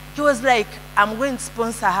 He was like, I'm going to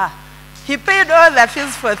sponsor her. He paid all the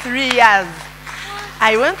fees for 3 years.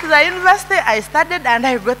 I went to the university, I studied, and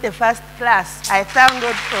I got a first class. I thank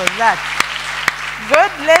God for that.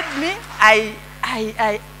 God led me.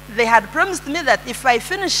 They had promised me that if I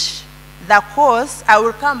finish the course, I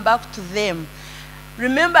will come back to them.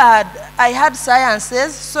 Remember, I had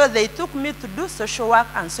sciences, so they took me to do social work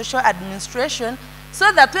and social administration,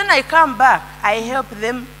 so that when I come back, I help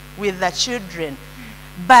them with the children.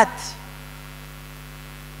 But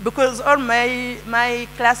because all my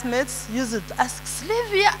classmates used to ask,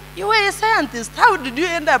 Sylvia, you were a scientist. How did you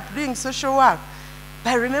end up doing social work?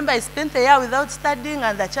 But remember, I spent a year without studying,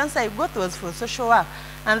 and the chance I got was for social work.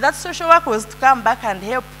 And that social work was to come back and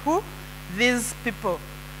help who? These people.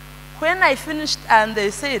 When I finished, and they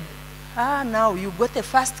said, now you got a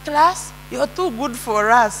first class? You're too good for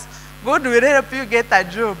us. God will help you get a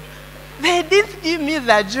job. They didn't give me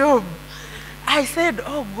the job. I said,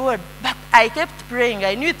 oh God, but I kept praying.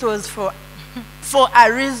 I knew it was for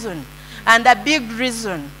a reason, and a big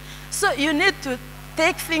reason. So you need to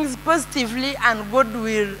take things positively, and God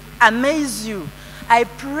will amaze you. I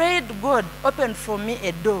prayed, God opened for me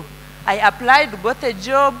a door. I applied, got a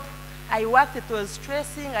job. I worked, it was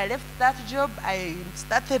stressing. I left that job. I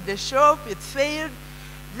started the shop, it failed.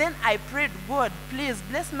 Then I prayed, God, please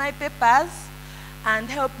bless my papers and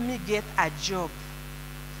help me get a job.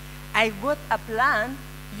 I got a plan.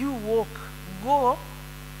 You walk, go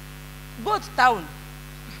to town.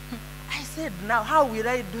 I said, now how will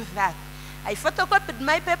I do that? I photocopied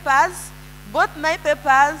my papers, got my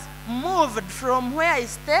papers, moved from where I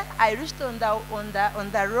stay. I reached on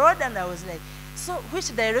the road, and I was like, so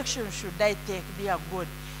which direction should I take, dear God?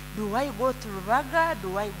 Do I go to Rubaga?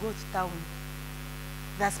 Do I go to town?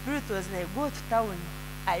 The Spirit was like, go to town.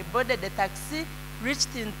 I boarded a taxi,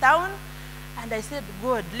 reached in town, and I said,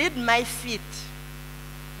 God, lead my feet.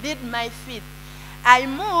 Lead my feet. I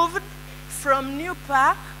moved from New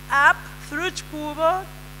Park up through Chikubo,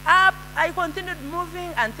 up. I continued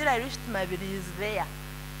moving until I reached my village there.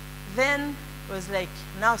 Then it was like,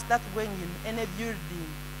 now start going in any building.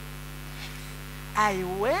 I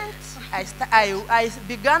went, I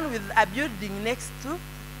began with a building next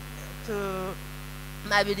to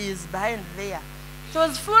my village behind there. It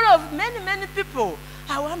was full of many people.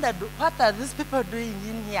 I wondered, what are these people doing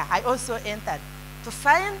in here? I also entered to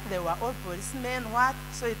find they were all policemen. What?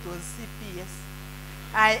 So it was CPS.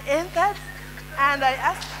 I entered and I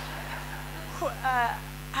asked,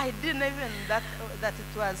 I didn't even that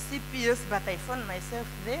it was CPS, but I found myself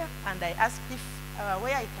there and I asked if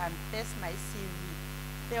where I can test my CV.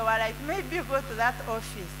 They were like, maybe go to that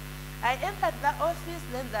office. I entered the office,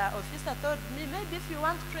 then the officer told me, maybe if you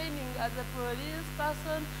want training as a police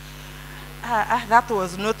person. That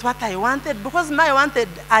was not what I wanted, because I wanted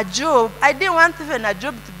a job. I didn't want even a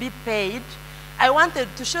job to be paid. I wanted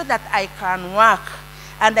to show that I can work,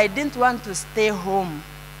 and I didn't want to stay home.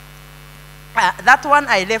 That one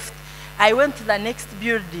I left. I went to the next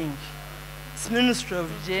building. It's Ministry of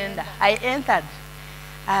Gender. I entered.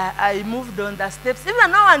 I moved on the steps.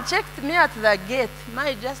 Even no one checked me at the gate.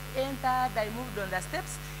 I just entered. I moved on the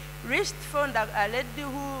steps. Reached, found a lady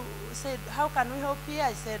who said, how can we help you?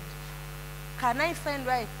 I said, can I find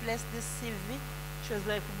where I placed this CV? She was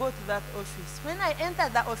like, go to that office. When I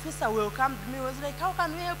entered, the officer welcomed me. He was like, how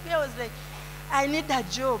can we help you? I was like, I need a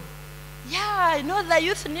job. Yeah, I know the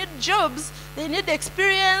youth need jobs. They need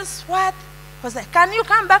experience. What? I was like, can you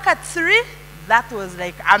come back at 3? That was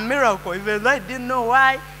like a miracle, even though I didn't know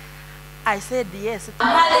why. I said yes.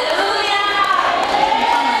 Hallelujah!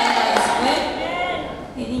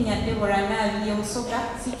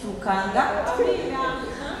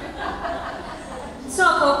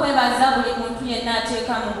 Soko kwebaza buli muntu yenna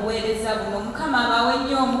ateeka mu buweereza buno Mukama abawe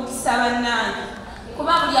nnyo omukisa bannange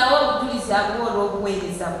kuba buli awo obujulizi abuwa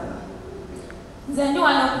olw'obuweereza buno. Nze ndi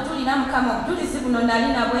wano okujulira Mukama obujulizi buno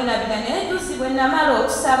nali nabwerabira naye enjuzi bwe namala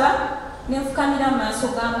okusaba ne nfukamira mu maaso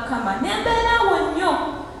ga Mukama ne mbeerawo nnyo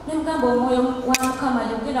ne mugamba omwoyo wa Mukama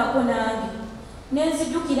yogerako nange ne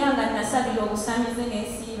nzijjukira nga nasabira obusamize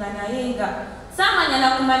n'ensiiba naye nga saamanya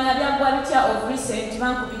nakumanya byaggwa bitya of recent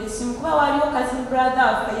bankubira essimu kuba waliwo cousin brother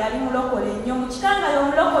waffe yali mulokole nnyo mu kika nga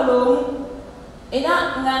y'omulokole omu era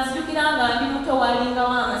nga nzijjukira nga ndi muto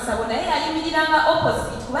walingawo amasabo naye yayimiriranga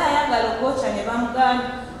opposite kuba yayagala okwokya ne bamugamba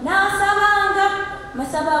n'asabanga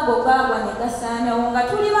masaba ago gaagwa ne gasaanawo nga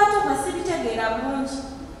tuli bato nga sibitegeera bulungi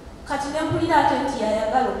kati ne mpulira ate nti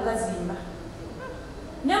yayagala okugazimba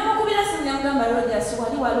ne mukubira simu ne mugamba Rogers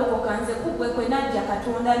wali walokoka nze kugwe kwe najja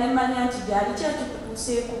Katonda ne mmanya nti byali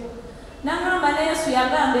kyekikutuuseeko n'agamba ne Yesu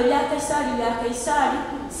yagamba ebya Kaisaali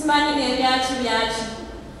simanyi n'ebyaki byaki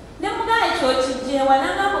ne mugala ekyo kijjeewa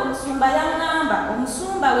n'agamba omusumba yaŋŋamba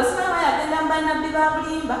omusumba we sinaba yagenda mu bannabbi ba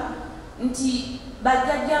bulimba nti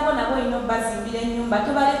bajjajjabo nabo olina obbazimbira ennyumba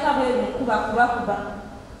tobaleka bweru kubakuba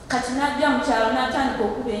kati n'ajja mu kyalo n'atandika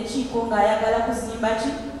okuba enkiiko ng'ayagala kuzimba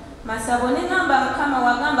ki Masabo ne ngamba Mukama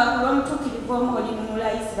wagamba ku lw'omutuukirivu omu oli mu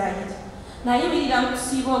Isirayiri nayimirira mu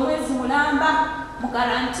kusiiba omwezi mulamba mu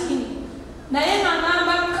karantiini naye nga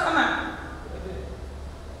ngamba Mukama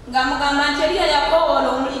nga mugamba nti Eriya yakowoola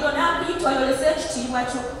omuliro n'akuyita oyolese ekitiibwa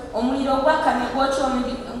kyo omuliro gwaka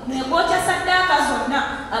ne gwokya saddaaka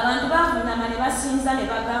zonna abantu baavuunama ne basinza ne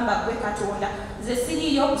bagamba gwe Katonda nze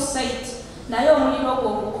siriiyo ku sayiti naye omuliro ogwo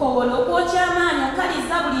ngukowoola okwokya amaanyi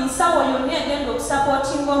okaliza buli nsawo yonna egenda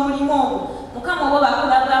okusapootinga omulimu ogwo Mukama oba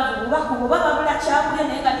bakola bwavu bubakuba oba babula kyakulya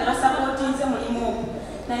naye nga tebasapootinze mulimu ogwo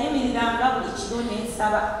nayimiriranga buli kiro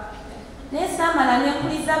n'ensaba naye saamala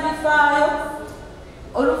n'empuliza bifaayo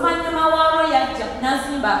oluvannyuma waalwo yajja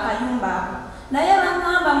n'azimba akayumba ako naye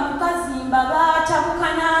baŋŋamba mu kukazimba baatabuka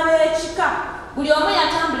n'ab'ekika buli omu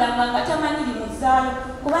yatambulanga nga tamanyi limuzaayo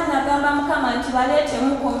kuba nagamba Mukama nti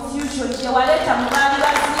baleetemu confusion gye waleeta mu baali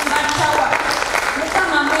bazimba tawa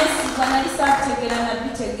Mukama mwesiga nali saakutegeera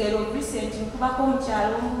nabitegeera Vincent nkubako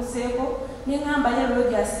omukyalo ombuuzeeko ne ŋŋamba ye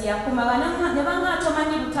Rogers yakumaga ne banga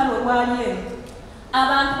tomanyi lutalo lwali eno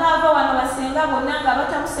abantu baava wano basenga bonna nga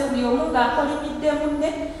batabuse buli omu ng'akolimidde munne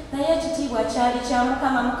naye ekitiibwa kyali kya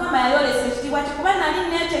Mukama yayolesa ekitiibwa kye kuba nali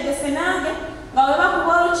neetegese nange nga bwe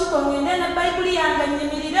bakuba olukiiko ngende ne bayibuli yange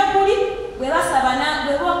nyimirire kuli bwe basaba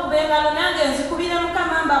bwe bookuba engalo nange nzikubire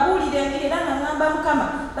Mukama mbabuulire engeri era nga ŋŋamba Mukama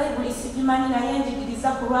bayibuli sigimanyi naye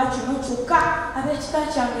njigiriza ku lwakino kyokka ab'ekika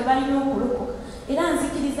kyange balina okulokoka era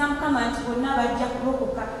nzikiriza Mukama nti bonna bajja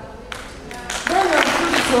kulokoka bwene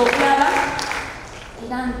obujulizi okulaba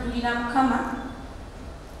era njulira Mukama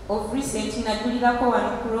of recent najulirako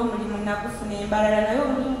wano ku lw'omulimu nagufuna embalala naye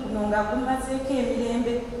omulimu guno nga gumazeeko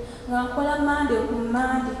emirembe nga nkola mande ku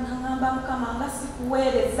mande nagamba Mukama nga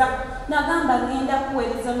sikuweereza nagamba ngenda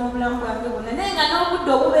kuweereza n'obulamu bwange bwonna naye nga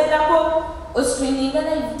n'obudde obubeerako ostreninga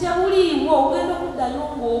live tebuliiwo ogenda okuddayo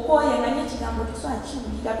ng'okooye nga n'ekigambo tosobola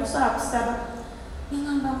kiwulira tosobola kusaba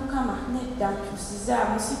nagamba Mukama nedda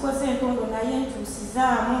ntuusizaamu sikoze entondo naye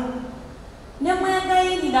ntuusizaamu ne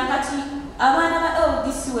mwegayirira kati abaana ba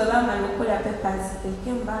LDC we bamala okukola papers they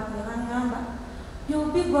came back ne baŋŋamba you'll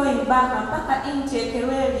be going back mpaka intake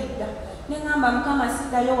lweridda ne ŋŋamba mukama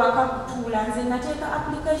siddayo waka kutuula nze nateeka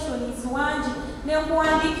application ziwangi ne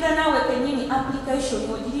nkuwandiikira naawe kennyini application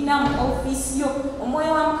ogirina mu ofiisi yo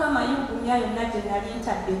omwoyo wa mukama yugumya yonna gye nali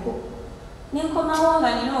ntaddeko ne nkomawo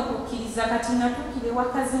nga nina okukkiriza kati natuukire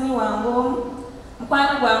wakazini wange omu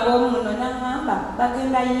mukwano gwange omu muno naŋŋamba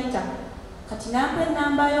bagenda yita kati nampa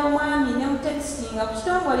ennamba y'omwami ne mutekisinga ku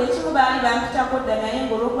kitongole ekimu baali bampitako dda naye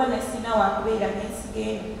ng'olwokuba nasina wakubeera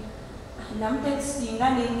n'ensigeeno namutekisinga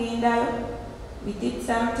ne ŋŋendayo we did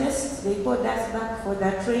some tests they called us back for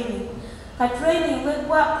the training ka training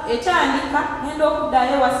etandika ngenda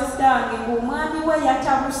okuddayo wa sisita wange ng'omwami we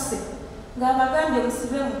yatabuse ng'abagambye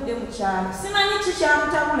musibe mudde mu kyalo simanyi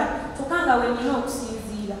kikyamutabula kyokka nga wennyina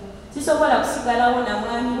okusinziira sisobola kusigalawo na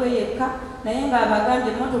mwami we yekka naye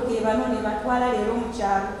ng'abagambye emmotoka ebano ne batwala leero mu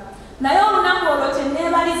kyalo naye olunaku olwo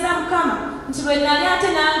kyenneebaliza mukama nti lwe nali ate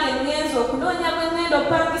nange ngenza okunoonya bwe ŋŋenda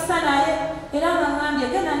okupangisa naye era nga ŋŋambye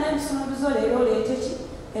genda n'ebisumuluzo leero oleete ki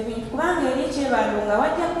ebintu kubanga eri ekyebando nga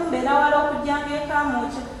wajja kumbeera wala okujjanga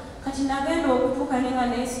ekaamukya kati nagenda okutuuka ne nga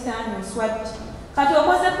neesitaani nswadde kati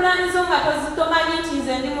okoze pulaani zo nga tomanyi nti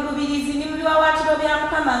nze ndi mu lubirizi ndi mu biwawaatiro bya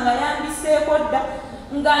mukama nga yambiseeko dda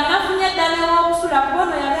nga nafunye ddala ew'okusula kuba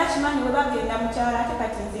ono yali akimanyi bwe bagenda mu kyalo ate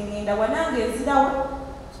kati nze ngenda wanange ezirawa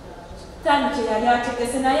tani kye yali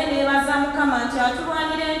ategese naye neebaza mukama nti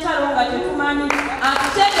atulwanira entalo nga tetumanyi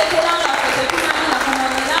atutegekera nga ffe tetumanyi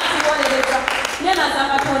nakumanya era atuwolereza nebaza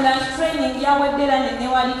katonda nti training yaweddera ne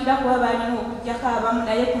newalikira kuba balina okugjako abamu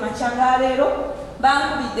naye ku makya ga leero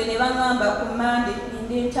bankubidde ne baŋŋamba ku mande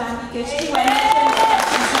ende entandika ekitiibwa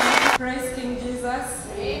Praise King Jesus.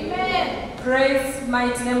 Amen. Praise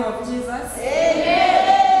mighty name of Jesus.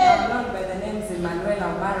 Amen. I'm known by the names Emmanuel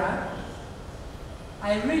Amara.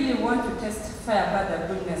 I really want to testify about the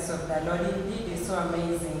goodness of the Lord. Indeed, it's so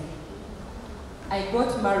amazing. I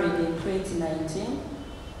got married in 2019.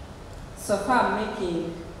 So far, I'm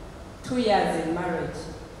making 2 years in marriage.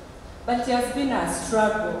 But it has been a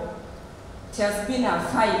struggle. It has been a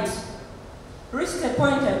fight. Reached a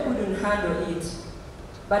point I couldn't handle it.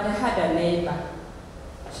 But I had a neighbor.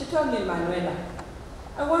 She told me, Manuela,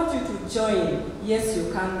 I want you to join Yes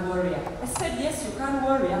You Can Warrior. I said, Yes You Can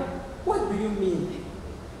Warrior? What do you mean?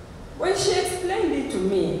 When she explained it to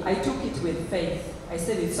me, I took it with faith. I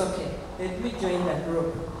said, it's okay. Let me join the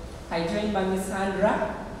group. I joined Mami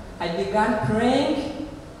Sandra. I began praying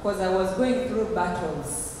because I was going through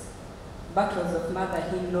battles. Battles of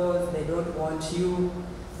mother-in-laws, they don't want you.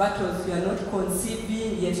 Battles you are not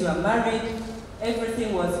conceiving, yet you are married.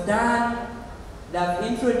 Everything was done.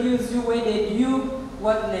 They've introduced you, wedded you.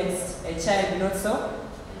 What next? A child, not so?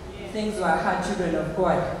 Things were hard, children of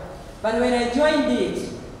God. But when I joined it,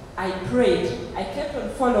 I prayed. I kept on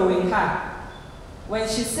following her. When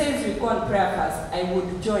she says we go on prayer fast, I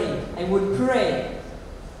would join. I would pray.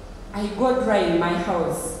 I got dry in my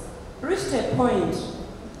house. Reached a point,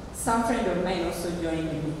 some friend of mine also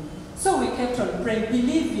joined me. So we kept on praying,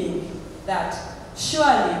 believing that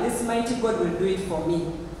surely this mighty God will do it for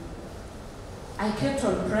me. I kept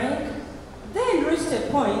on praying. Then reached a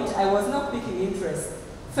point I was not picking interest.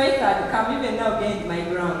 Faith had come, even now gained my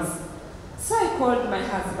grounds. So I called my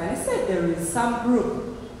husband. I said, there is some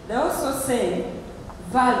group. They're also saying,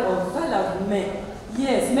 valor of men.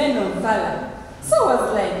 Yes, men of valor. So I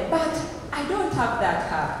was like, but I don't have that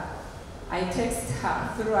heart. I texted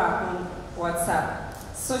her through her own WhatsApp.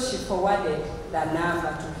 So she forwarded the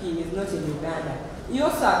number to him. He's not in Uganda. He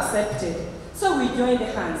also accepted. So we joined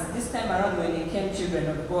hands. This time around when they came children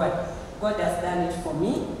of God, God has done it for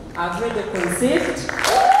me. I've already conceived.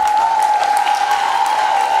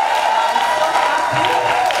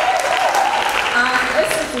 And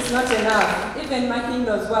as if it's not enough, even my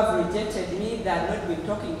in-laws who have rejected me, they have not been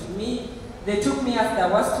talking to me. They took me as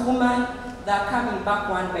the worst woman. They're coming back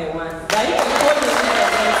one by one. They're even holding me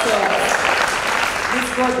as themselves. This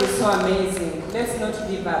God is so amazing. Let's not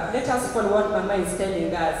give up. Let us follow what Mama is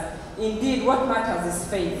telling us. Indeed, what matters is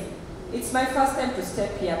faith. It's my first time to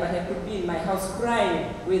step here, but I could be in my house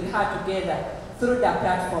crying with her together through the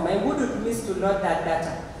platform. I wouldn't miss to load that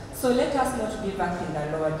data. So let us not give up in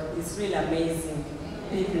the Lord. It's really amazing.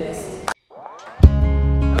 Be blessed.